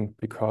interesting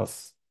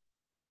because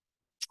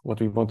what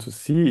we want to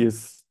see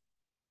is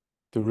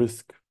the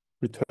risk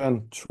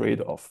return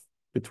trade-off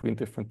between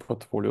different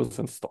portfolios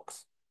and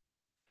stocks.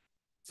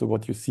 So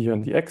what you see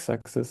on the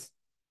x-axis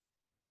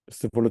is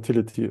the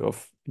volatility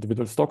of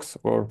individual stocks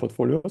or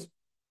portfolios.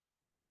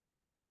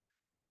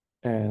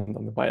 And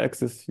on the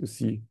y-axis, you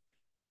see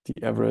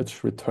the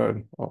average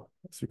return, or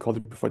as we called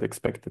it before, the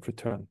expected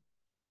return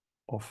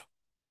of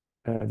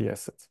the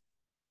assets.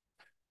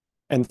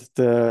 And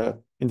the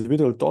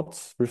individual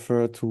dots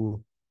refer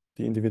to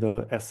the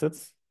individual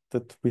assets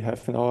that we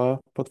have in our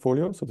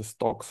portfolio, so the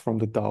stocks from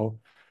the Dow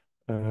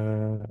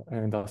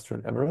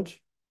Industrial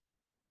Average.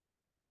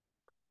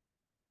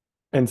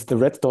 And the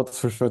red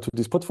dots refer to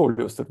these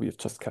portfolios that we have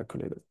just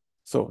calculated.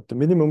 So the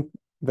minimum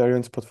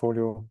variance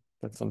portfolio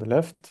that's on the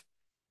left,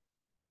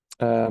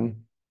 and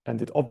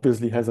it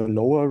obviously has a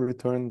lower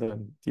return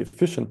than the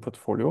efficient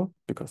portfolio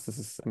because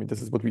this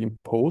is what we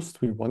imposed.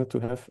 We wanted to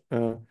have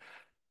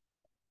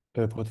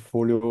a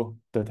portfolio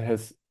that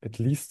has at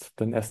least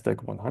the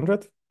Nasdaq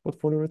 100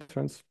 portfolio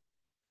returns.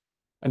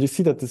 And you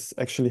see that this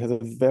actually has a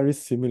very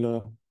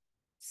similar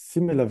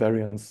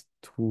variance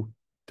to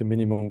the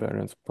minimum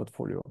variance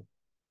portfolio.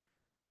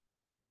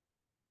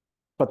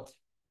 But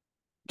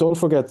don't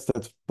forget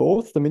that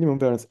both the minimum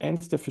variance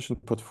and the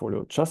efficient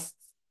portfolio just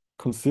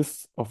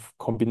consists of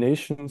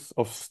combinations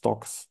of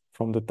stocks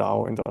from the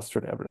Dow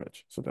Industrial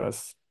Average. So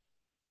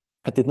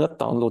I did not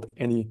download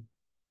any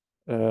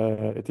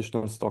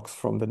additional stocks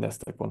from the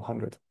Nasdaq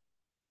 100.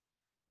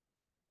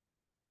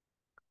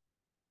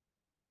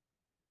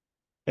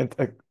 And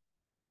a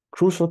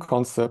crucial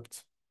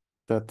concept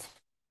that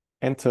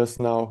enters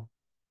now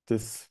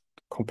this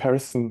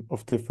comparison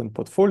of different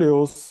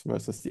portfolios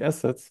versus the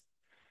assets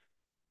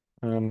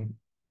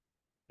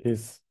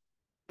is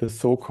the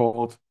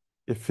so-called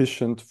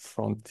efficient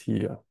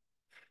frontier.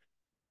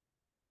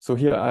 So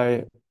here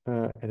I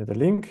added a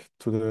link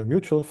to the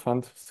mutual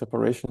fund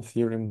separation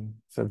theorem.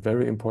 It's a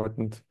very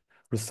important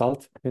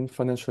result in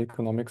financial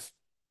economics,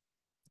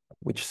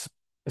 which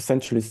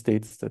essentially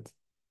states that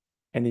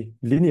any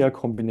linear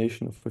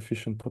combination of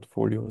efficient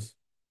portfolios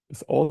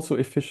is also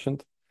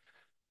efficient.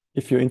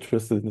 If you're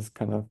interested in this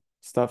kind of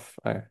stuff,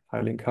 I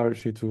highly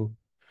encourage you to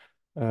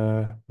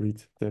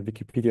read the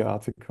Wikipedia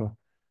article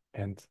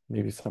and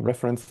maybe some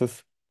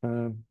references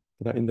that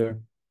are in there.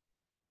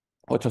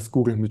 Or just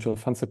Google mutual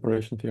fund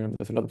separation theorem.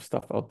 There's a lot of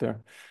stuff out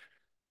there.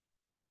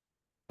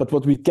 But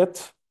what we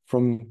get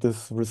from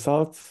this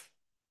result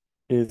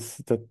is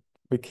that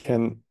we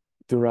can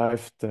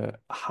derive the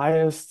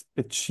highest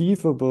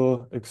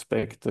achievable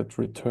expected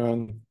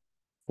return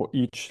for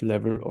each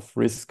level of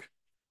risk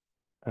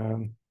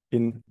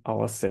in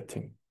our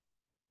setting.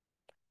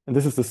 And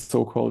this is the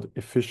so-called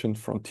efficient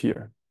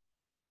frontier.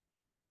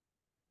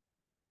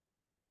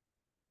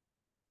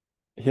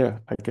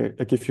 Here, I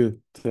give you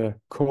the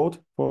code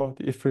for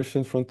the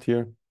efficient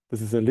frontier.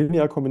 This is a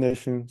linear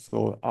combination.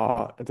 So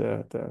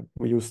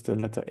we use the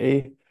letter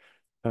A.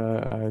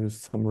 I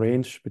use some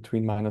range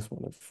between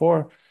 -1 and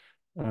 4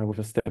 with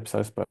a step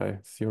size by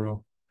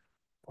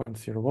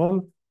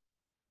 0.01.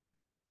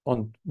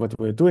 On what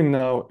we're doing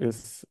now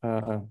is,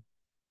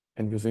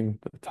 and using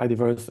the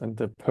tidyverse and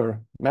the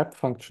per map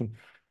function,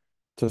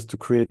 just to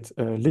create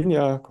a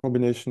linear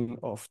combination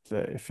of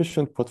the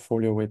efficient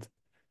portfolio weight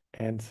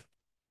and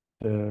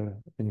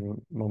the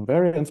minimum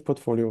variance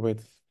portfolio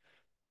weight.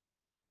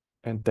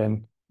 And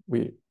then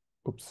we,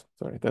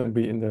 then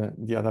we in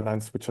the other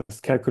lines, we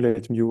just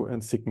calculate mu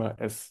and sigma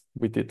as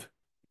we did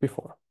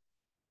before.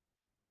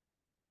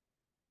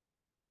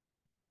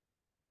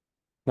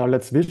 Now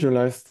let's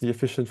visualize the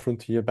efficient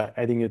frontier by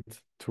adding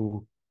it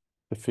to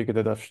the figure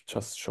that I've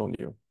just shown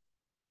you.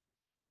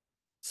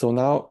 So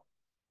now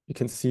you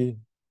can see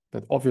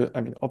that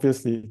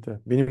obviously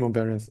the minimum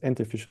variance and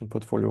the efficient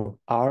portfolio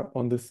are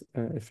on this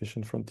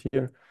efficient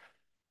frontier.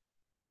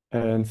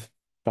 And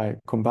by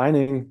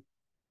combining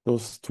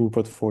those two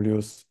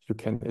portfolios, you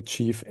can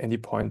achieve any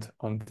point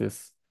on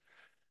this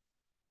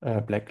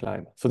black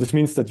line. So this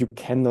means that you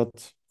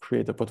cannot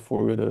create a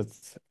portfolio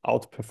that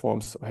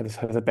outperforms or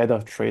has a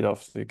better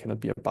trade-off. So you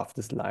cannot be above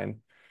this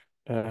line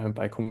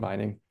by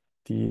combining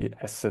the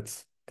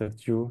assets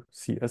that you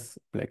see as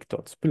black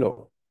dots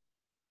below.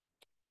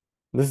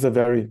 This is a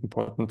very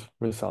important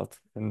result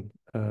in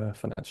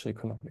financial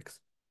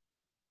economics.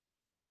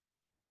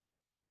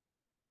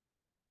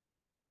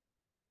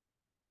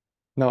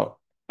 Now,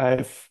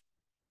 I've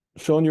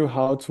shown you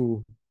how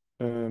to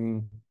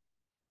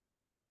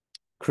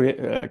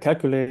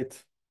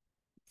calculate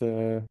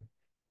the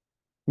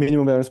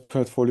minimum variance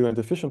portfolio and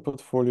efficient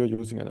portfolio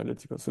using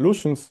analytical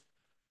solutions.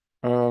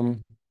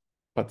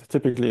 But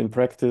typically in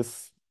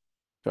practice,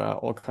 there are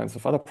all kinds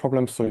of other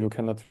problems, so you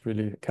cannot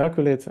really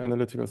calculate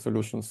analytical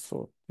solutions,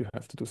 so you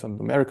have to do some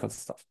numerical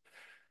stuff.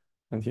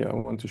 And here I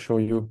want to show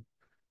you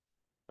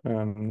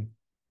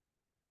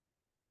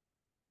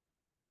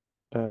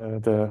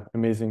the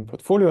amazing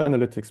portfolio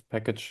analytics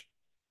package,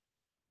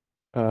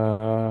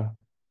 and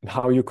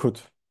how you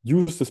could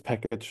use this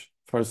package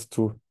first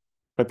to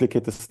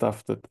replicate the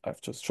stuff that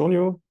I've just shown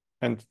you.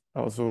 And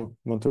I also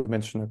want to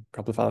mention a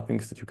couple of other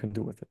things that you can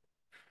do with it.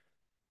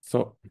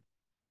 So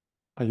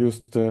I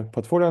used the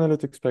portfolio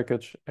analytics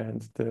package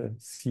and the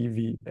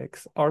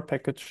CVXR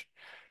package.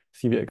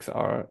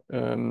 CVXR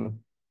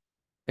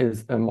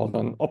is a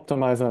modern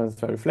optimizer. It's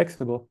very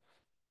flexible,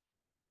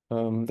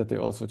 that they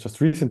also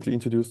just recently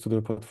introduced to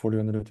the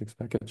portfolio analytics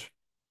package.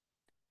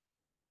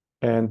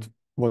 And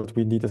what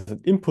we need as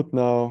an input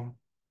now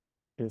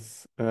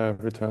is a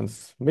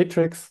returns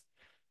matrix,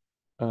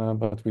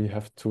 but we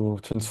have to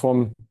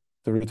transform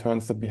the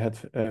returns that we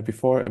had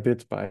before a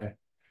bit by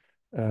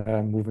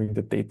moving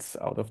the dates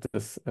out of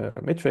this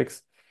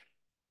matrix.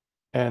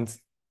 And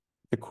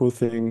the cool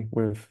thing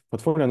with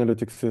portfolio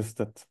analytics is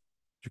that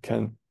you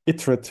can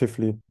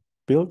iteratively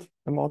build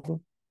a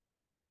model.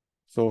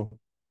 So,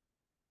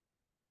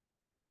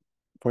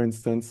 for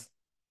instance,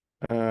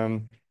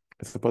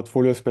 as a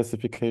portfolio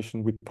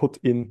specification, we put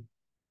in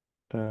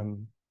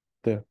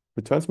the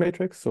returns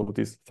matrix, so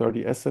these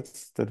 30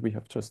 assets that we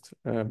have just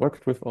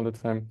worked with all the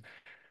time.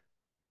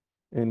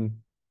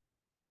 In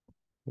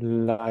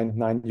line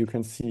 9, you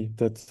can see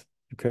that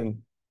you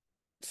can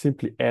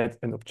simply add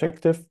an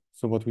objective.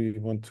 So what we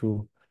want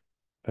to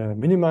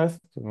minimize,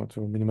 so we want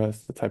to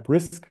minimize the type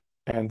risk,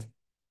 and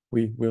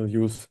we will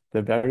use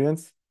the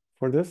variance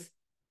for this.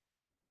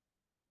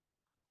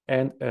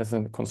 And as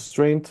a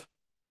constraint,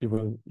 we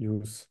will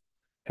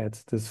add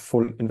this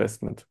full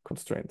investment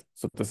constraint.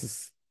 So this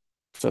is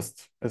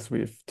just as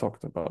we've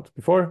talked about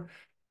before.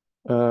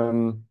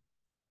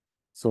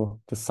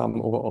 So the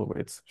sum over all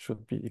weights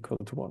should be equal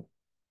to 1.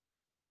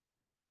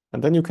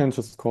 And then you can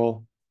just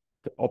call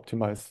the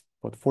optimize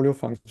portfolio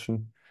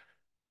function,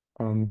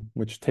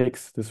 which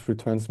takes this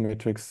returns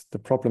matrix, the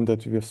problem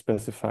that we have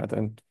specified.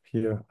 And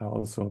here I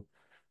also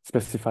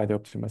specify the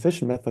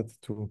optimization method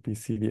to be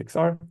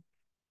CVXR.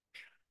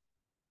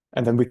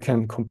 And then we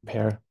can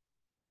compare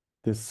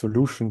this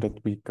solution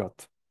that we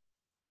got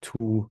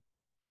to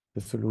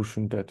the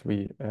solution that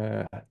we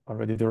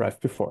already derived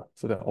before.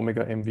 So the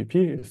omega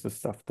MVP is the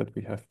stuff that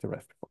we have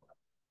derived before.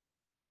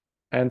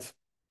 And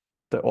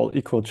the all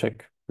equal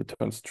check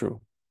returns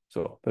true.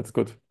 So that's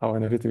good. Our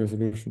analytical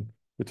solution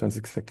returns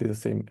exactly the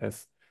same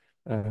as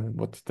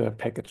what the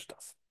package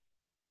does.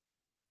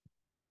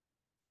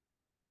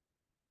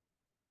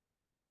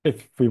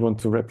 If we want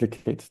to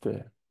replicate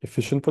the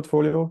efficient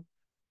portfolio,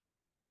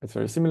 it's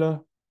very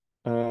similar.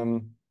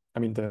 I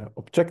mean, the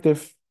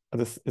objective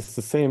is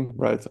the same,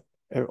 right?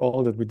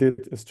 All that we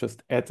did is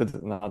just added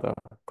another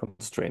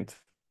constraint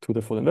to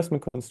the full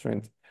investment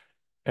constraint.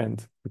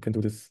 And we can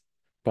do this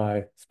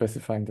by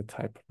specifying the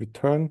type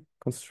return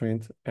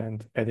constraint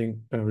and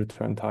adding a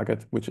return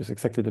target, which is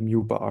exactly the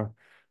mu bar,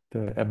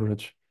 the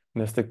average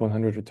Nasdaq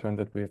 100 return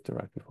that we have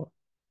derived before.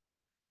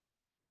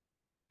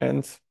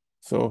 And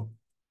so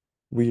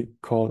we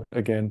call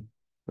again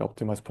the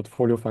optimized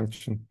portfolio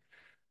function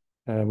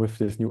with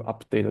this new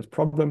updated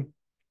problem.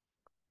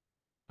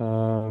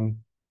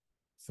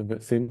 So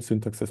the same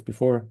syntax as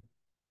before.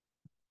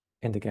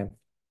 And again,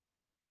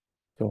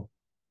 so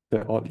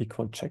the all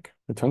equal check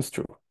returns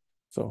true.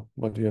 So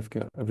what we have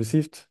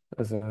received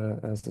as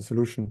a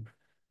solution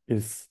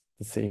is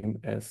the same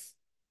as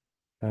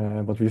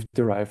what we've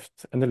derived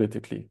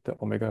analytically, the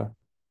omega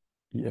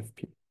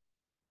EFP.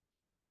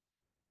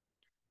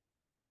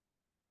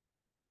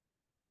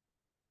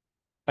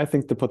 I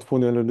think the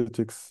portfolio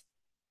analytics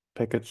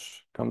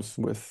package comes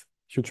with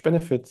huge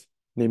benefits,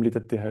 namely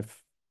that they have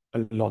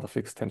a lot of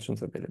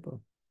extensions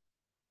available.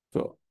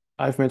 So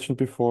I've mentioned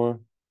before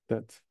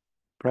that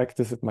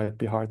practice, it might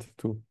be hard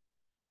to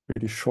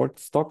really short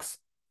stocks.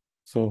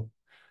 So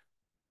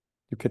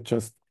you could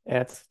just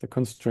add the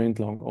constraint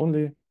long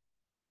only.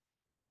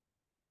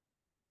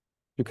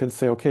 You can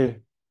say,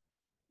 okay,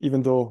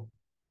 even though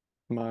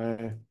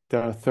there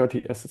are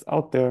 30 assets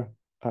out there,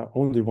 I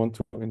only want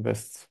to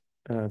invest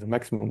the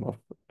maximum of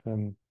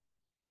 10.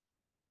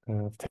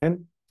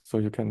 So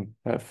you can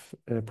have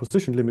a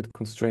position limit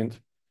constraint.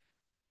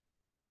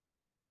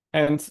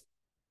 And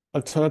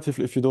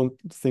alternatively, if you don't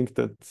think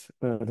that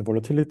the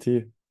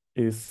volatility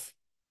is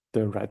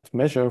the right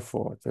measure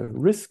for the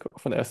risk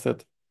of an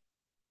asset,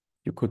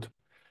 you could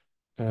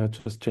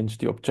just change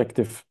the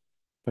objective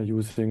by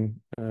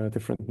using a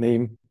different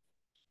name.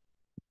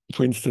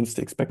 For instance,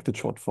 the expected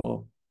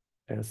shortfall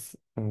as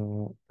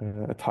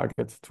a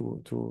target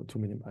to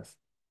minimize.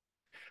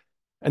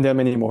 And there are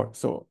many more.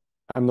 So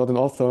I'm not an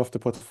author of the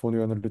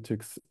portfolio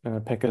analytics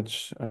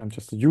package. I'm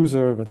just a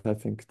user, but I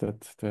think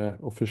that the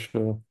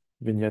official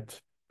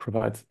vignette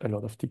provides a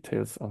lot of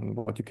details on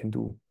what you can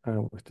do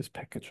with this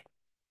package.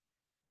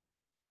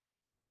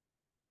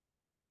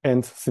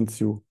 And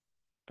since you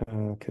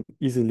can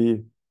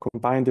easily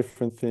combine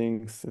different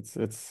things,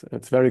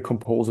 it's very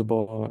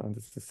composable, and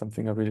this is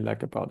something I really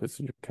like about it.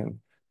 So you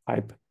can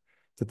type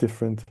the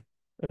different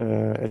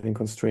adding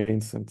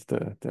constraints and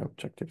the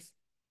objectives.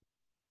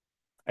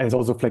 And it's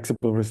also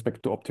flexible with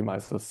respect to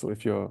optimizers. So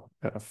if you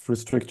have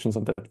restrictions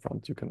on that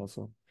front, you can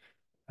also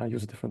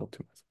use a different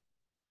optimizer.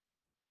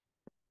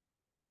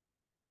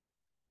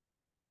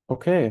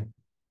 Okay.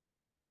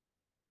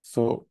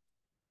 So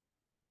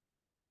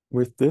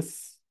with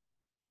this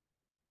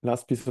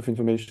last piece of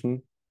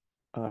information,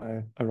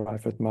 I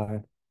arrive at my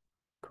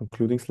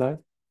concluding slide.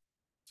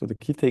 So the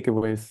key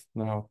takeaways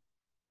now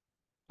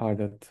are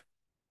that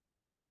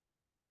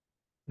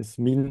this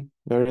mean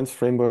variance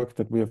framework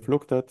that we have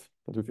looked at,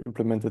 that we've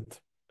implemented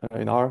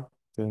in the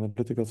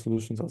analytical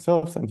solutions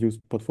ourselves and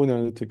used portfolio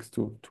analytics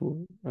to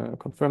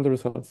confirm the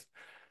results.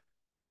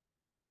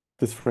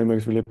 This framework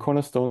is really a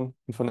cornerstone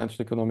in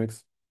financial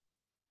economics.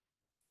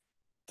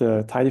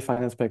 The Tidy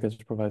Finance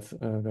package provides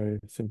a very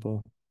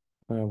simple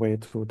way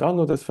to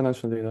download this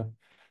financial data.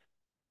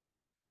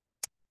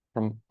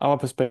 From our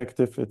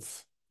perspective,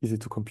 it's easy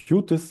to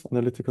compute these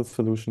analytical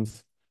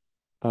solutions.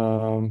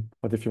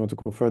 But if you want to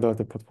go further,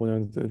 the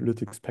portfolio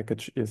analytics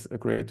package is a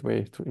great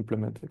way to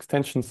implement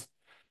extensions.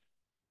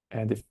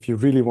 And if you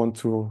really want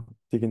to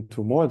dig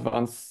into more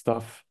advanced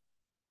stuff,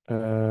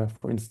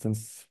 for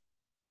instance,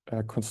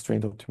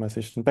 constraint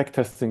optimization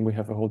backtesting, we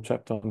have a whole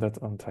chapter on that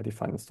on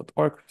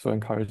tidyfinance.org. So I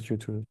encourage you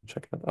to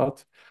check that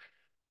out.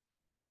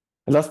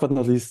 And last but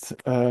not least,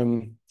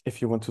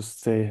 if you want to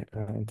stay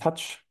in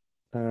touch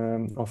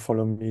or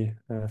follow me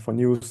for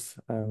news,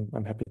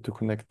 I'm happy to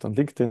connect on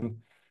LinkedIn.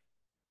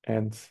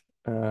 And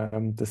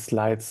the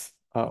slides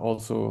are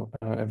also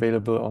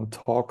available on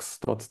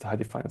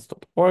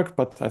talks.tidyfinance.org,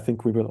 but I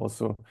think we will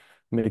also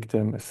make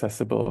them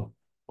accessible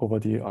over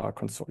the R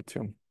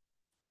consortium.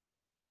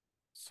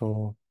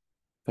 So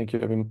thank you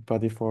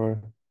everybody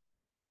for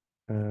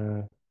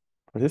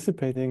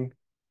participating,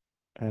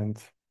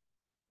 and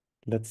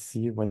let's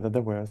see whether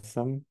there were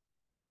some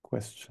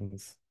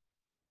questions.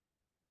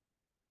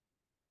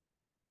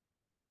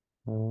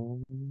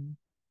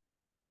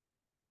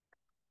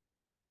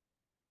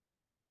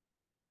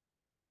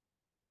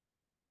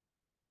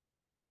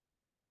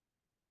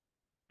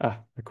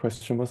 The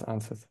question was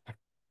answered.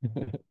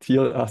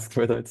 Teal asked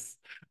whether it's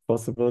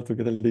possible to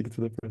get a link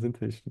to the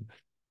presentation.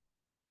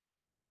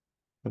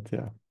 But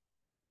yeah.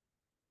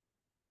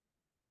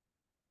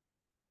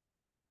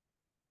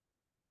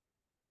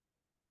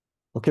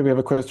 Okay, we have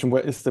a question.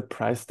 Where is the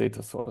price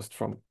data sourced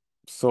from?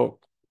 So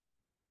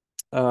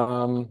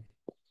um,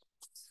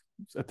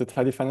 at the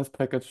Tidy Finance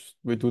package,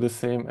 we do the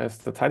same as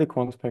the Tidy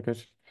Quant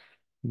package.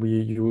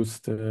 We use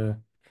the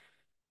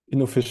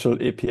unofficial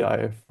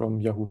API from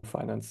Yahoo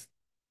Finance.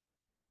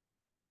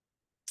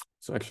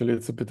 So actually,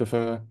 it's a bit of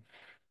a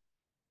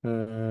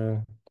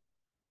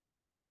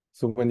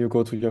so when you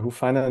go to Yahoo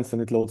Finance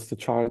and it loads the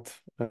chart,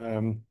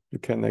 you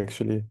can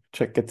actually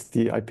get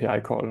the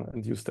API call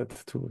and use that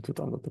to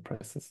download the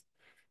prices.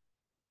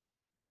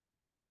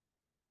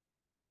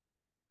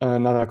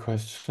 Another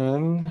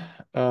question.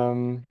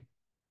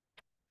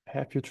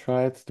 Have you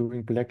tried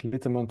doing Black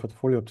Litterman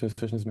portfolio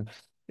optimizations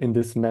in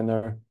this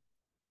manner?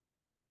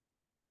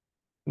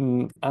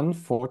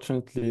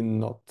 Unfortunately,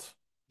 not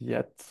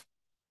yet.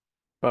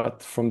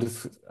 But from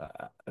this,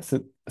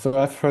 so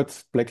I've heard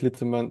Black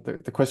Litterman,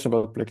 the question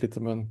about Black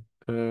Litterman,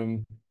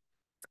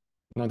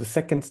 now the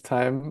second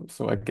time.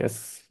 So I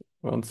guess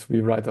once we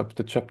write up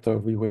the chapter,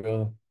 we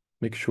will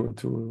make sure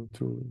to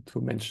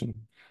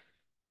mention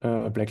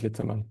Black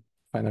Litterman.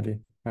 Finally,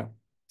 yeah,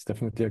 it's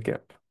definitely a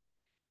gap.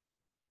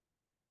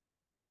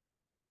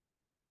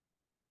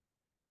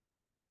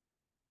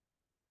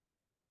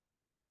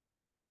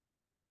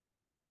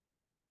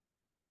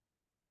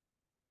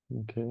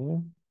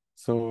 Okay.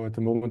 So at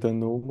the moment, there are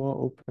no more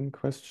open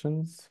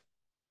questions.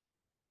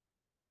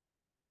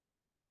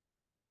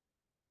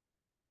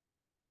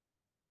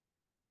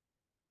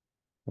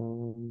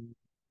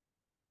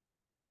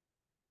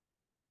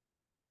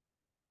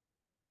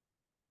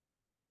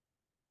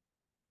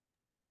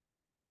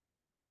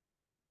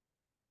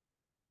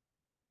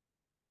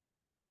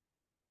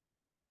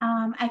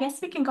 Um, I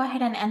guess we can go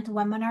ahead and end the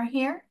webinar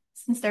here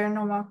since there are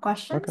no more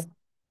questions. okay.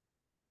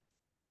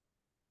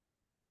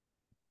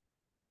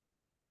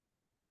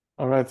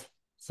 All right.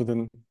 So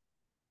then,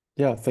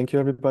 yeah, thank you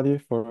everybody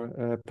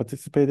for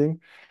participating.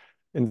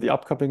 In the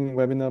upcoming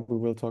webinar, we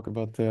will talk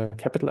about the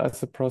capital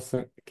asset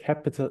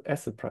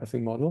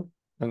pricing model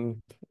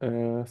and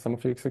some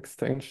of its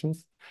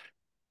extensions.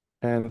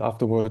 And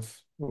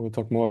afterwards, we will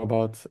talk more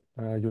about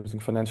using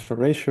financial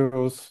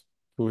ratios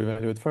to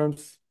evaluate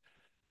firms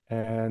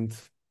and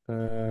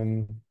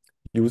um,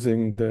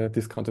 using the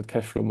discounted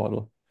cash flow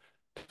model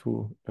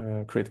to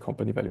create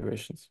company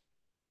valuations.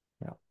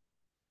 Yeah,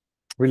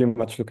 really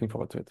much looking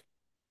forward to it.